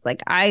flashes.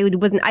 Like I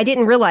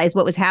didn't realize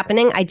what was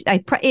happening.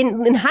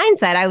 In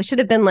hindsight, I should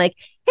have been like,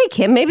 hey,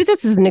 Kim, maybe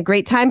this isn't a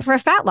great time for a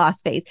fat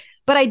loss phase.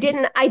 But I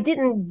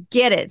didn't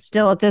get it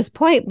still at this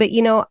point. But,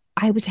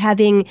 I was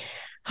having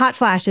hot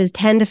flashes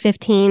 10 to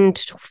 15,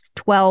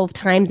 12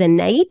 times a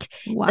night.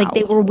 Wow. Like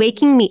they were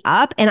waking me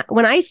up. And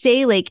when I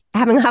say like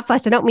having a hot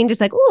flash, I don't mean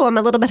just like, oh, I'm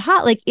a little bit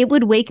hot. Like it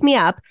would wake me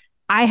up.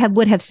 I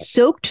would have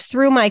soaked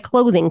through my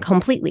clothing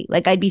completely.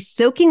 Like I'd be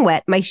soaking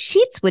wet. My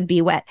sheets would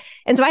be wet.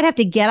 And so I'd have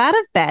to get out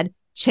of bed,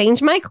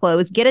 change my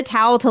clothes, get a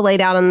towel to lay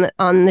down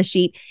on the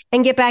sheet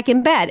and get back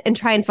in bed and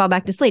try and fall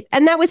back to sleep.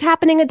 And that was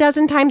happening a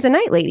dozen times a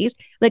night, ladies.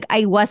 Like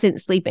I wasn't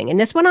sleeping. And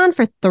this went on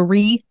for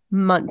 3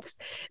 months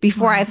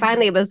before I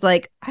finally was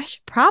like, I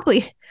should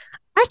probably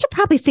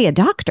see a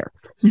doctor.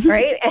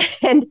 Right.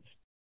 And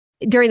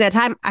during that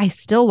time, I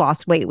still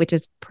lost weight, which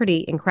is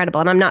pretty incredible.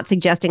 And I'm not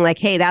suggesting like,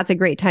 hey, that's a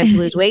great time to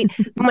lose weight.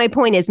 But my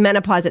point is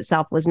menopause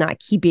itself was not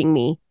keeping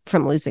me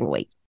from losing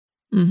weight.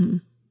 Mm-hmm.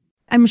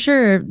 I'm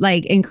sure,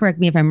 and correct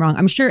me if I'm wrong,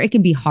 I'm sure it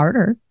can be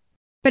harder,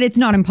 but it's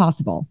not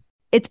impossible.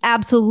 It's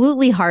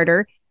absolutely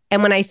harder.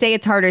 And when I say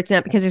it's harder, it's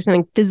not because there's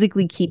something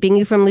physically keeping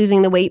you from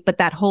losing the weight, but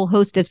that whole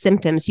host of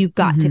symptoms, you've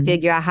got to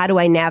figure out, how do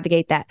I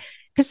navigate that?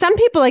 Because some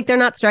people, they're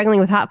not struggling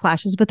with hot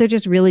flashes, but they're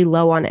just really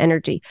low on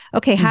energy.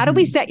 Okay, how do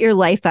we set your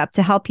life up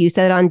to help you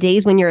so that on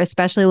days when you're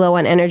especially low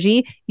on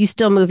energy, you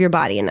still move your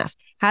body enough?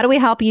 How do we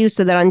help you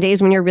so that on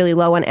days when you're really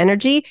low on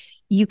energy,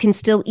 you can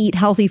still eat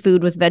healthy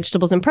food with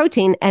vegetables and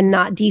protein and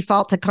not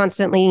default to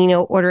constantly,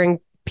 ordering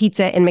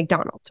pizza and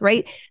McDonald's,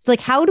 right? So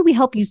how do we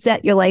help you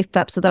set your life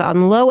up so that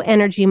on low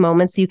energy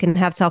moments, you can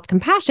have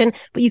self-compassion,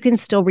 but you can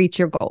still reach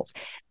your goals?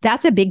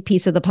 That's a big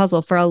piece of the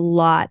puzzle for a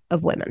lot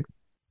of women.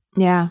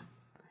 Yeah.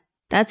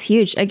 That's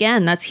huge.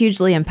 Again, that's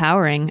hugely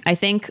empowering. I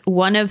think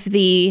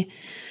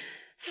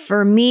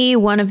for me,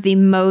 one of the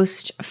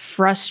most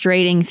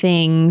frustrating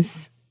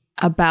things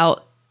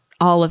about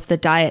all of the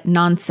diet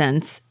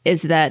nonsense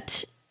is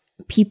that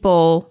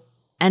people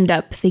end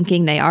up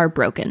thinking they are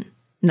broken,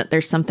 and that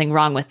there's something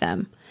wrong with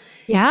them.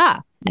 Yeah.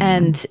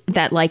 And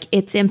that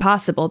it's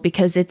impossible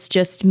because it's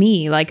just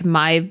me.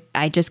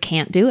 I just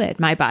can't do it.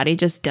 My body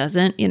just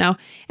doesn't,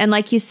 And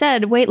like you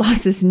said, weight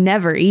loss is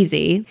never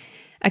easy.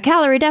 A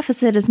calorie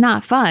deficit is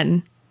not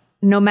fun,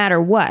 no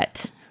matter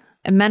what.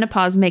 And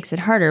menopause makes it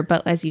harder,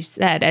 but as you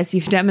said, as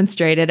you've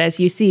demonstrated, as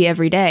you see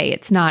every day,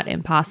 it's not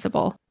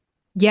impossible.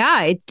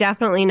 Yeah, it's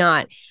definitely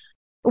not.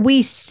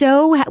 We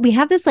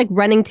have this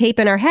running tape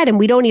in our head and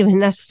we don't even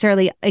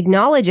necessarily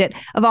acknowledge it,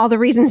 of all the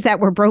reasons that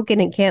we're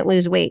broken and can't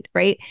lose weight,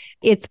 right?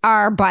 It's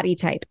our body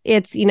type.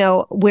 It's,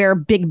 we're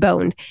big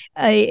boned.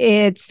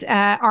 It's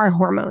our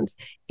hormones.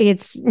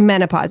 It's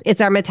menopause.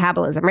 It's our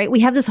metabolism, right?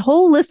 We have this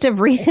whole list of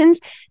reasons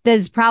that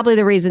is probably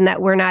the reason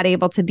that we're not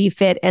able to be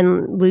fit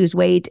and lose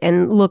weight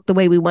and look the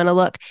way we want to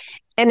look.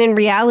 And in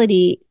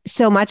reality,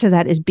 so much of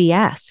that is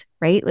BS,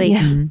 right?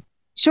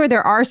 Sure,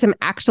 there are some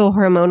actual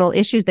hormonal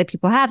issues that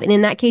people have. And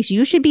in that case,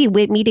 you should be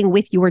meeting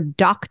with your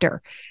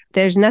doctor.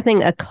 There's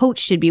nothing a coach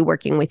should be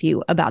working with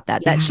you about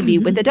that. That should be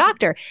with the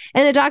doctor.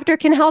 And the doctor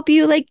can help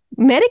you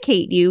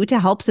medicate you to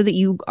help so that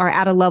you are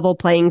at a level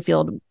playing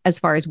field as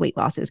far as weight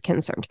loss is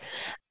concerned.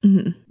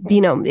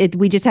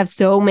 We just have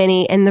so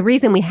many. And the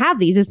reason we have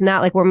these is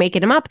not like we're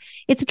making them up.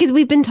 It's because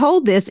we've been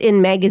told this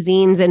in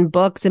magazines and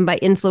books and by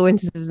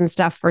influencers and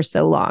stuff for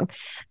so long.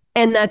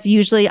 And that's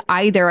usually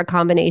either a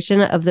combination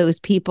of those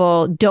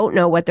people don't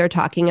know what they're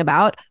talking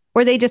about,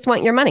 or they just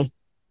want your money.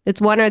 It's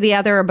one or the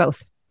other or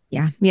both.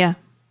 Yeah. Yeah.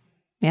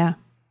 Yeah.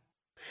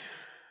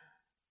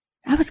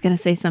 I was going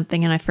to say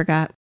something and I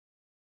forgot.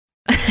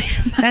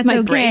 That's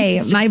okay.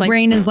 My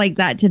brain is like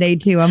that today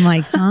too. I'm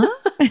like, huh?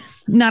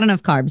 Not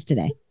enough carbs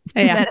today.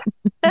 Yeah.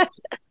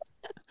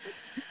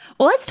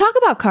 Well, let's talk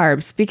about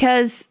carbs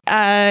because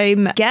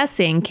I'm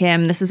guessing,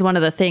 Kim, this is one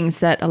of the things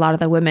that a lot of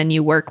the women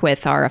you work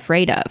with are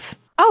afraid of.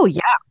 Oh,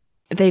 yeah.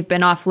 They've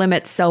been off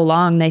limits so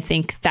long, they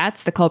think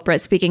that's the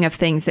culprit. Speaking of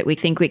things that we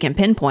think we can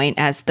pinpoint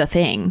as the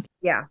thing.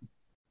 Yeah.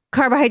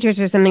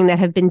 Carbohydrates are something that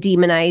have been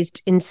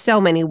demonized in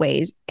so many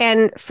ways.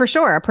 And for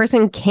sure, a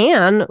person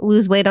can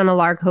lose weight on a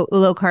low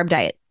carb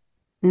diet.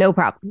 No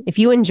problem. If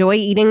you enjoy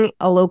eating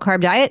a low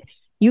carb diet,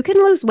 you can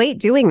lose weight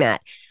doing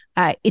that.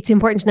 It's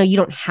important to know you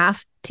don't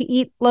have to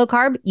eat low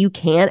carb. You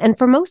can. And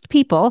for most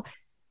people,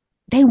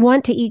 they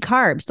want to eat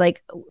carbs,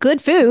 like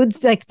good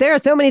foods. Like there are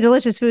so many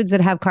delicious foods that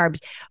have carbs,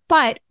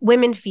 but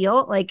women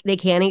feel like they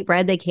can't eat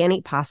bread, they can't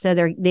eat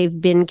pasta.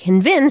 They've been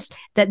convinced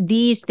that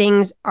these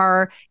things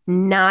are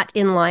not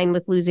in line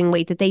with losing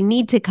weight, that they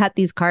need to cut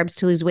these carbs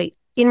to lose weight.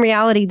 In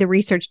reality, the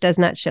research does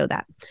not show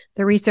that.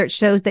 The research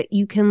shows that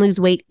you can lose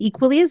weight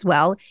equally as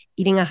well,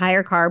 eating a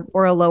higher carb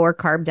or a lower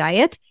carb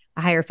diet,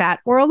 a higher fat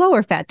or a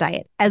lower fat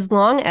diet, as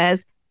long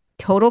as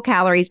total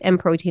calories and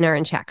protein are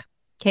in check.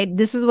 Okay,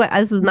 this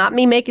is not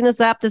me making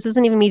this up. This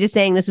isn't even me just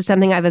saying this is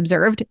something I've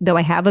observed, though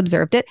I have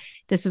observed it.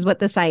 This is what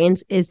the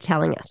science is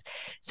telling us.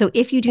 So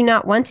if you do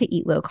not want to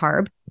eat low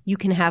carb, you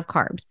can have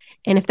carbs.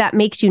 And if that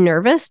makes you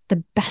nervous,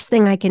 the best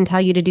thing I can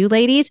tell you to do,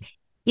 ladies,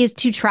 is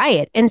to try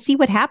it and see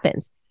what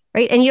happens,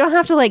 right? And you don't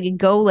have to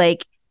go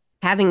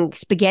having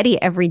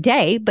spaghetti every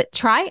day, but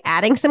try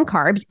adding some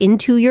carbs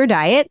into your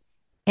diet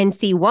and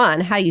see,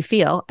 one, how you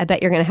feel. I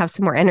bet you're going to have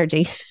some more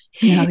energy.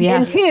 Oh, yeah.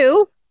 And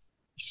two,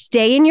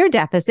 stay in your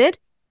deficit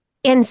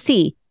and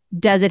see,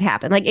 does it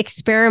happen?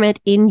 Experiment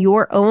in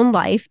your own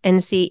life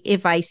and see,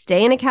 if I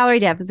stay in a calorie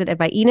deficit,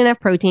 if I eat enough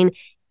protein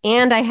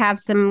and I have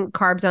some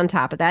carbs on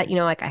top of that,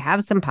 I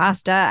have some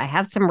pasta, I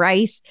have some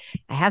rice,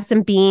 I have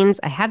some beans,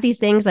 I have these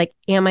things,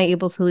 am I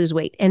able to lose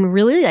weight? And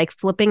really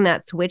flipping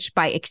that switch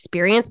by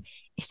experience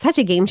is such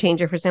a game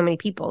changer for so many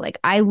people.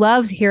 I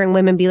love hearing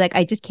women be like,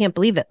 I just can't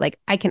believe it.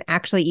 I can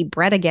actually eat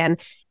bread again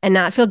and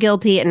not feel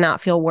guilty and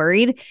not feel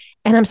worried.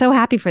 And I'm so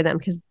happy for them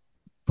because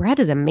bread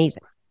is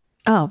amazing.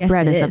 Oh, yes,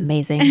 bread is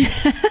amazing.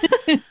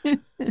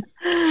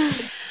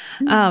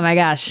 Oh my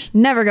gosh.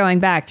 Never going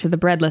back to the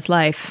breadless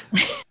life.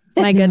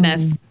 My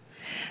goodness.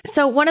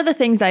 So one of the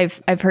things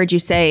I've heard you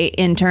say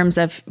in terms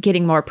of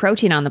getting more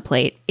protein on the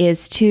plate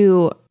is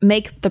to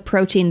make the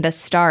protein the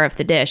star of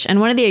the dish. And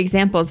one of the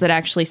examples that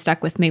actually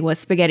stuck with me was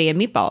spaghetti and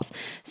meatballs.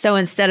 So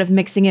instead of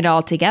mixing it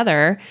all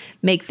together,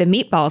 make the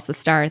meatballs the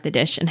star of the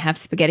dish and have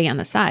spaghetti on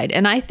the side.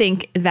 And I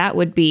think that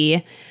would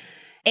be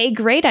a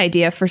great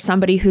idea for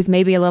somebody who's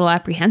maybe a little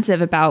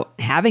apprehensive about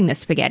having the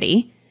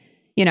spaghetti.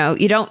 You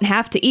don't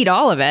have to eat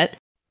all of it.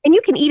 And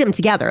you can eat them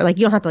together. You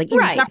don't have to eat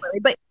them separately.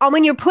 But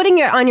when you're putting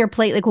it on your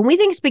plate, when we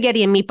think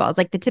spaghetti and meatballs,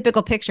 the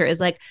typical picture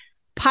is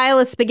pile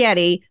of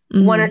spaghetti,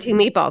 one or two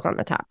meatballs on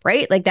the top,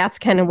 right? That's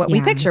kind of what we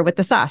picture with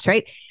the sauce,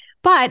 right?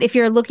 But if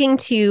you're looking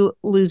to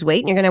lose weight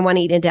and you're going to want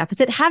to eat in a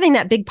deficit, having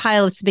that big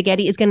pile of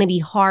spaghetti is going to be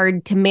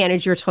hard to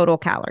manage your total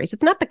calories.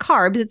 It's not the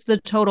carbs, it's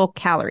the total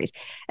calories.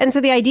 And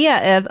so the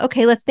idea of,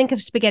 okay, let's think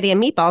of spaghetti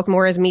and meatballs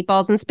more as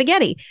meatballs and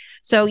spaghetti.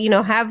 So,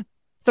 have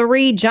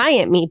 3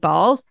 giant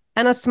meatballs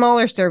and a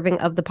smaller serving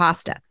of the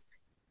pasta.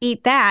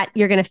 Eat that,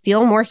 you're going to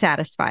feel more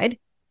satisfied.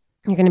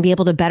 You're going to be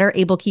able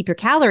to keep your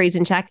calories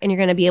in check, and you're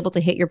going to be able to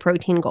hit your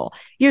protein goal.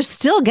 You're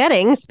still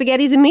getting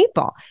spaghettis and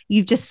meatball.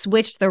 You've just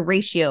switched the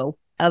ratio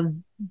of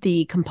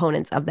the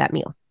components of that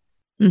meal.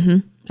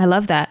 Mm-hmm. I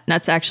love that.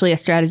 That's actually a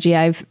strategy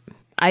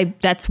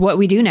that's what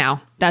we do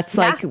now. That's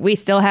we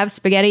still have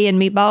spaghetti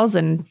and meatballs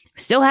and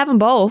still have them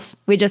both.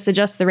 We just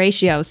adjust the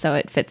ratio so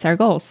it fits our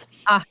goals.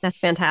 Ah, that's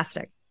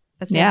fantastic.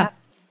 Yeah.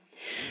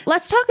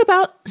 Let's talk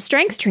about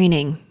strength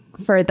training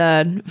for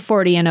the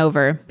 40 and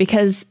over,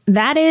 because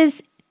that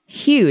is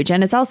huge.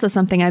 And it's also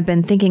something I've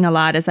been thinking a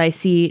lot as I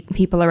see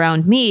people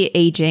around me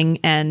aging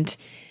and,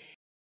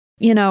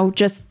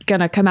 just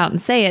gonna come out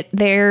and say it,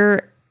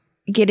 they're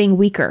getting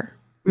weaker.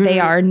 Mm-hmm. They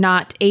are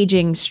not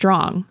aging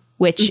strong,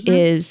 which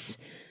is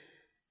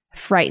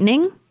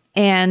frightening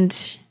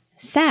and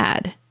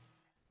sad.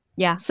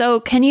 Yeah. So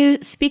can you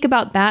speak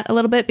about that a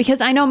little bit? Because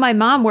I know my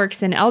mom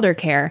works in elder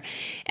care,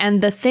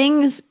 and the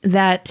things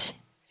that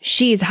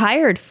she's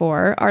hired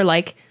for are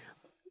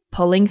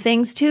pulling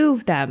things to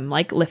them,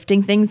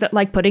 lifting things,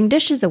 putting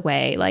dishes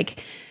away,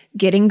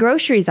 getting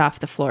groceries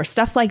off the floor,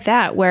 stuff like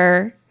that,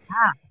 where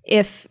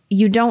if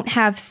you don't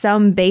have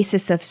some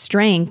basis of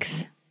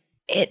strength,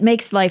 it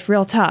makes life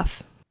real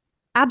tough.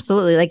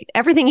 Absolutely.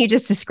 Everything you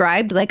just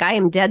described, I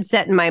am dead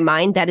set in my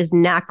mind, that is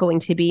not going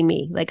to be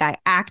me. I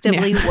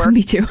actively work.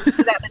 Me too.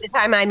 That by the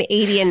time I'm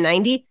 80 and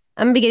 90,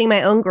 I'm going to be getting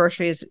my own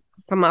groceries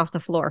from off the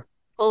floor,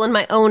 pulling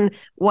my own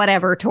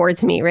whatever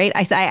towards me, right?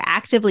 I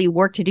actively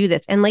work to do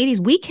this. And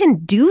ladies, we can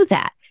do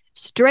that.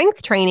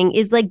 Strength training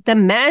is the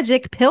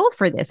magic pill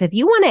for this. If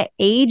you want to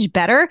age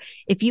better,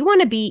 if you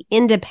want to be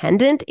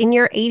independent in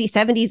your 80s,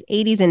 70s,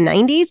 80s, and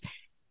 90s,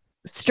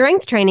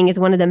 strength training is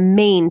one of the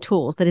main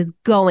tools that is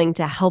going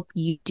to help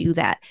you do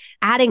that.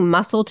 Adding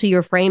muscle to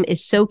your frame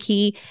is so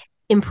key.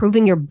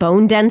 improving your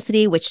bone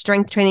density, which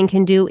strength training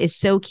can do, is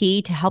so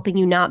key to helping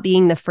you not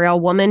being the frail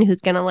woman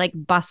who's going to like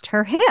bust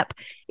her hip.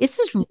 This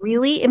is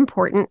really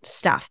important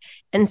stuff.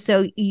 And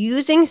so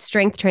using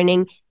strength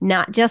training,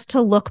 not just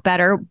to look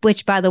better,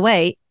 which by the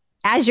way,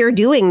 as you're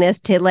doing this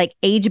to like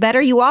age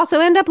better, you also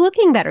end up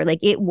looking better. Like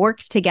it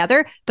works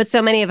together. But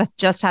so many of us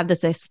just have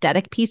this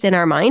aesthetic piece in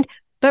our mind.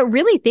 But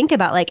really think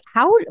about like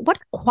what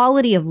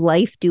quality of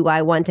life do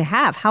I want to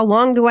have? How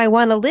long do I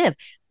want to live?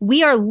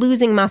 We are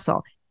losing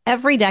muscle.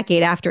 Every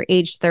decade after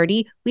age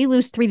 30, we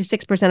lose 3 to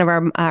 6%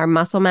 of our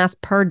muscle mass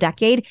per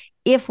decade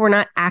if we're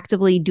not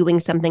actively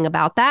doing something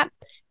about that.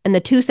 And the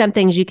two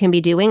things you can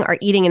be doing are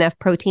eating enough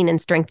protein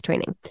and strength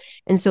training.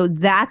 And so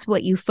that's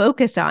what you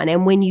focus on.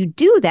 And when you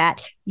do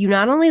that, you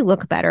not only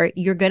look better,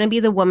 you're going to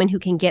be the woman who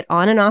can get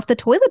on and off the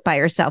toilet by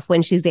herself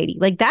when she's 80.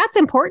 Like that's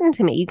important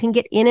to me. You can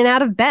get in and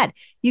out of bed.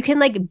 You can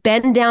like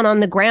bend down on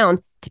the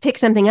ground to pick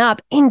something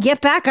up and get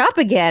back up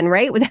again,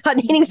 right? Without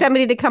needing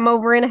somebody to come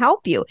over and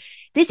help you.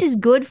 This is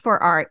good for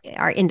our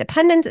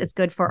independence. It's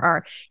good for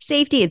our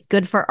safety. It's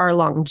good for our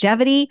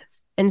longevity.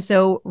 And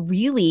so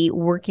really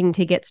working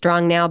to get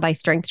strong now by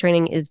strength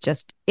training is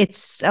just, it's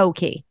so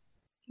key.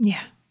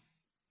 Yeah.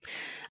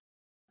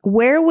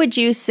 Where would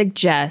you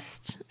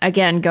suggest,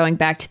 again, going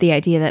back to the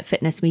idea that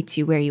fitness meets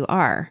you where you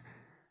are,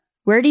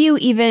 where do you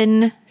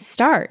even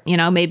start? You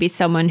know, maybe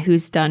someone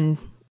who's done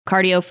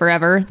cardio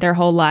forever, their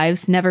whole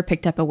lives, never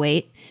picked up a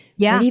weight.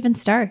 Yeah. Where do you even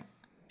start?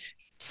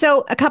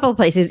 So a couple of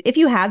places. If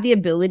you have the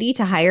ability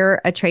to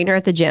hire a trainer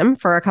at the gym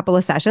for a couple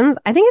of sessions,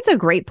 I think it's a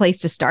great place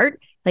to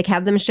start. Like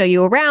have them show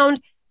you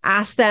around,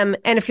 ask them.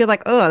 And if you're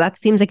like, oh, that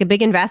seems like a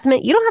big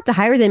investment, you don't have to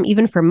hire them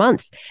even for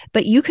months,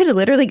 but you could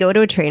literally go to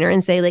a trainer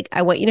and say like,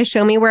 I want you to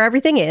show me where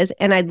everything is.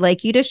 And I'd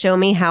like you to show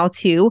me how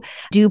to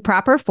do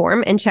proper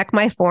form and check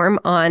my form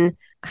on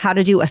how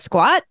to do a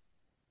squat,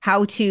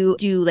 how to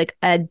do like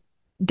a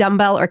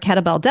dumbbell or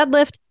kettlebell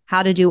deadlift,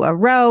 how to do a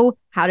row,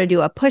 how to do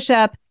a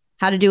push-up,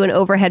 how to do an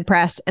overhead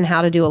press, and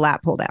how to do a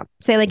lat pull down.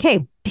 Say like,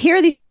 hey, here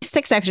are these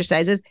 6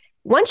 exercises.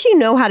 Once you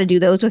know how to do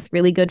those with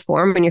really good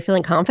form and you're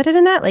feeling confident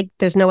in that, like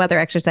there's no other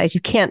exercise you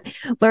can't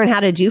learn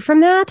how to do from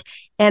that.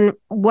 And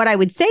what I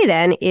would say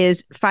then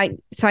is find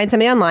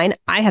somebody online.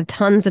 I have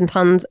tons and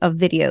tons of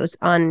videos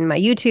on my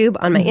YouTube,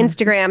 on my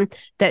Instagram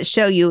that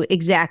show you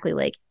exactly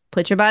like,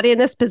 put your body in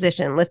this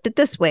position, lift it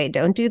this way,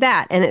 don't do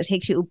that. And it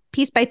takes you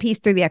piece by piece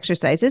through the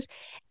exercises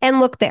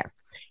and look there.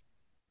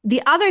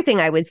 The other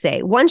thing I would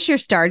say, once you're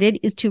started,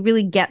 is to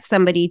really get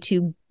somebody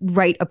to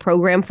write a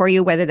program for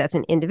you, whether that's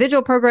an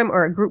individual program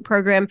or a group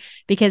program,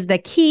 because the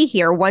key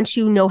here, once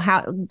you know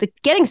how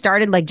getting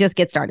started, like just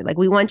get started. Like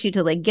we want you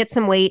to like get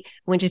some weight,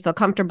 we want you to feel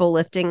comfortable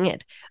lifting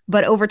it.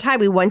 But over time,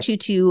 we want you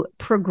to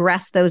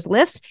progress those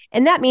lifts.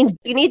 And that means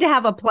you need to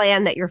have a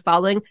plan that you're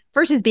following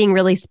versus being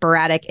really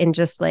sporadic and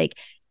just like,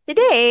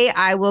 today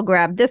I will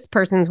grab this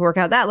person's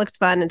workout. That looks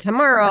fun. And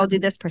tomorrow I'll do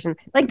this person.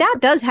 Like that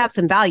does have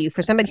some value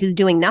for somebody who's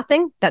doing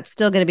nothing. That's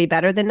still going to be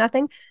better than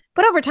nothing.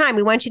 But over time,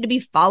 we want you to be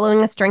following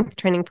a strength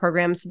training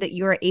program so that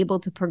you're able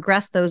to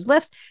progress those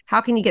lifts.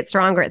 How can you get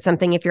stronger at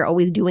something if you're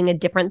always doing a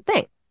different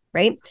thing?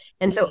 Right.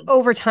 And so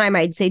over time,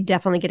 I'd say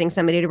definitely getting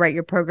somebody to write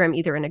your program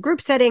either in a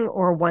group setting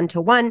or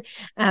one-to-one,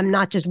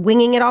 not just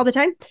winging it all the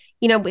time.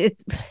 You know,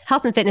 it's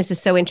health and fitness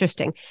is so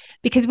interesting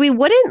because we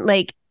wouldn't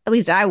like, at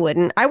least I would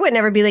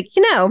never be like,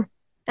 you know,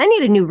 I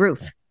need a new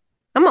roof.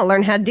 I'm going to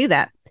learn how to do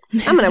that.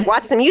 I'm going to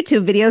watch some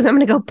YouTube videos. I'm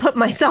going to go put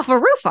myself a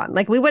roof on.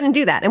 Like we wouldn't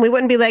do that. And we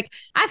wouldn't be like,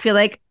 I feel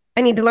like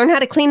I need to learn how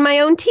to clean my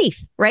own teeth.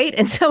 Right.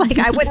 And so like,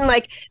 I wouldn't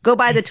like go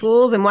buy the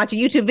tools and watch a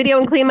YouTube video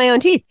and clean my own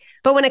teeth.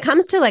 But when it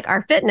comes to like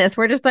our fitness,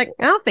 we're just like,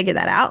 I'll figure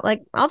that out.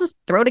 Like I'll just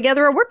throw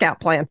together a workout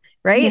plan.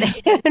 Right.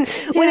 Yeah.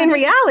 When in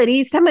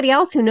reality, somebody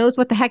else who knows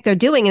what the heck they're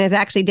doing and has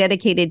actually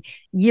dedicated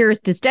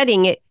years to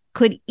studying it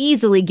could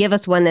easily give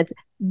us one that's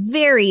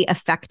very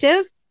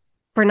effective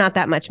for not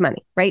that much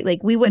money, right?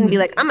 Like we wouldn't be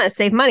like, I'm going to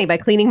save money by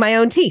cleaning my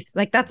own teeth.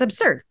 Like that's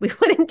absurd. We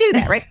wouldn't do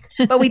that, right?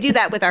 But we do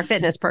that with our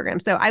fitness program.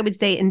 So I would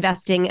say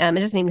investing, it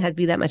doesn't even have to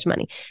be that much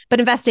money, but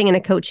investing in a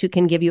coach who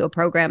can give you a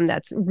program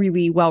that's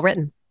really well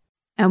written.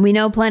 And we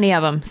know plenty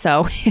of them.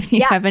 So if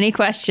you have any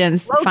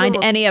questions, find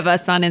any of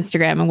us on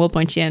Instagram and we'll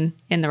point you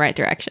in the right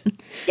direction.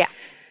 Yeah.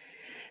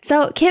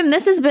 So Kim,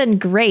 this has been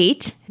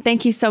great.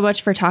 Thank you so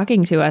much for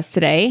talking to us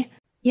today.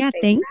 Yeah,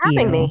 thank you. For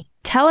having me.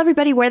 Tell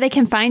everybody where they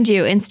can find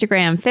you.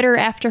 Instagram, Fitter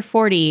After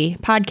 40,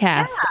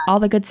 podcast, all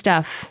the good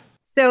stuff.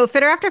 So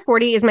Fitter After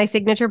 40 is my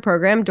signature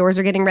program. Doors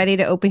are getting ready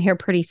to open here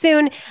pretty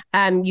soon.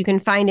 You can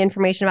find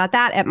information about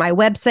that at my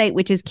website,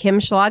 which is Kim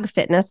Schlag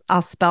Fitness.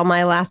 I'll spell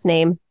my last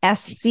name,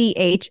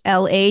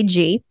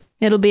 Schlag.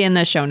 It'll be in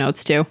the show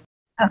notes too.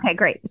 Okay,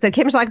 great. So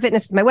Kim Schlag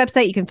Fitness is my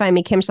website. You can find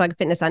me Kim Schlag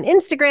Fitness on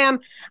Instagram.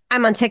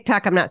 I'm on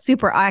TikTok. I'm not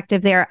super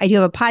active there. I do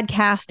have a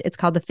podcast. It's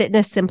called the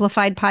Fitness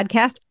Simplified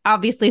Podcast.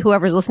 Obviously,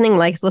 whoever's listening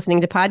likes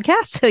listening to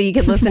podcasts, so you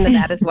can listen to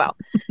that as well.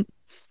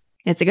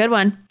 It's a good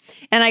one.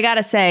 And I got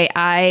to say,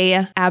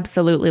 I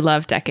absolutely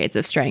love Decades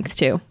of Strength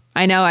too.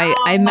 I know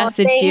I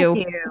messaged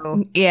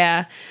you.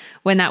 Yeah,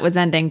 when that was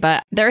ending,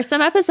 but there are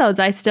some episodes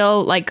I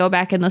still like go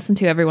back and listen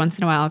to every once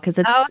in a while because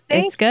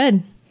it's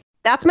good.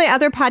 That's my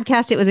other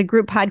podcast. It was a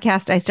group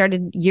podcast I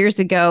started years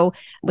ago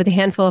with a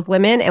handful of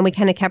women, and we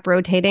kind of kept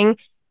rotating.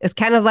 It's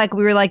kind of like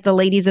we were like the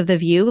ladies of the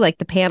View, like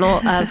the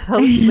panel of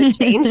hosts would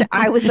change.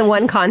 I was the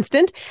one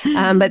constant,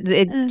 but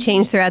it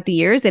changed throughout the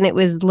years. And it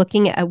was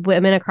looking at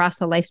women across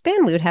the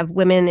lifespan. We would have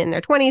women in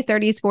their 20s,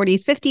 30s,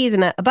 40s, 50s,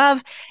 and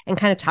above, and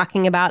kind of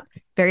talking about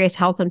various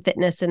health and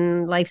fitness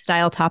and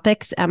lifestyle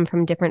topics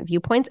from different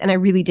viewpoints. And I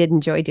really did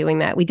enjoy doing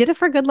that. We did it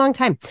for a good long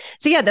time.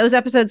 So yeah, those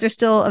episodes are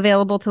still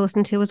available to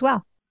listen to as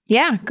well.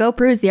 Yeah, go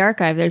peruse the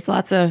archive. There's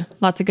lots of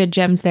good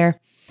gems there.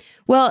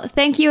 Well,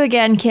 thank you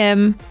again,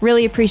 Kim.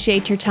 Really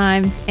appreciate your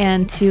time.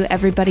 And to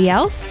everybody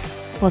else,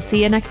 we'll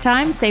see you next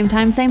time. Same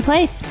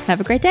place.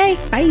 Have a great day.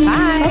 Bye.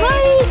 Bye.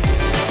 Bye-bye.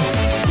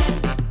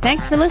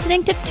 Thanks for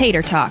listening to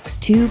Tater Talks,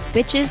 two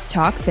bitches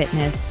talk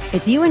fitness.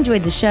 If you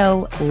enjoyed the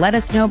show, let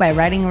us know by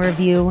writing a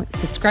review,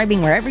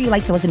 subscribing wherever you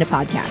like to listen to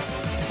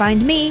podcasts.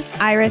 Find me,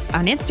 Iris,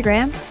 on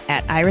Instagram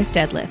at Iris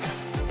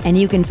Deadlifts. And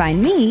you can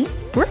find me,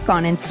 Brooke,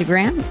 on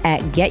Instagram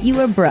at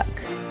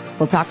GetYouABrooke.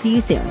 We'll talk to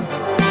you soon.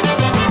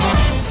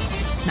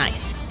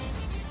 Nice.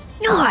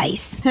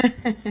 Nice.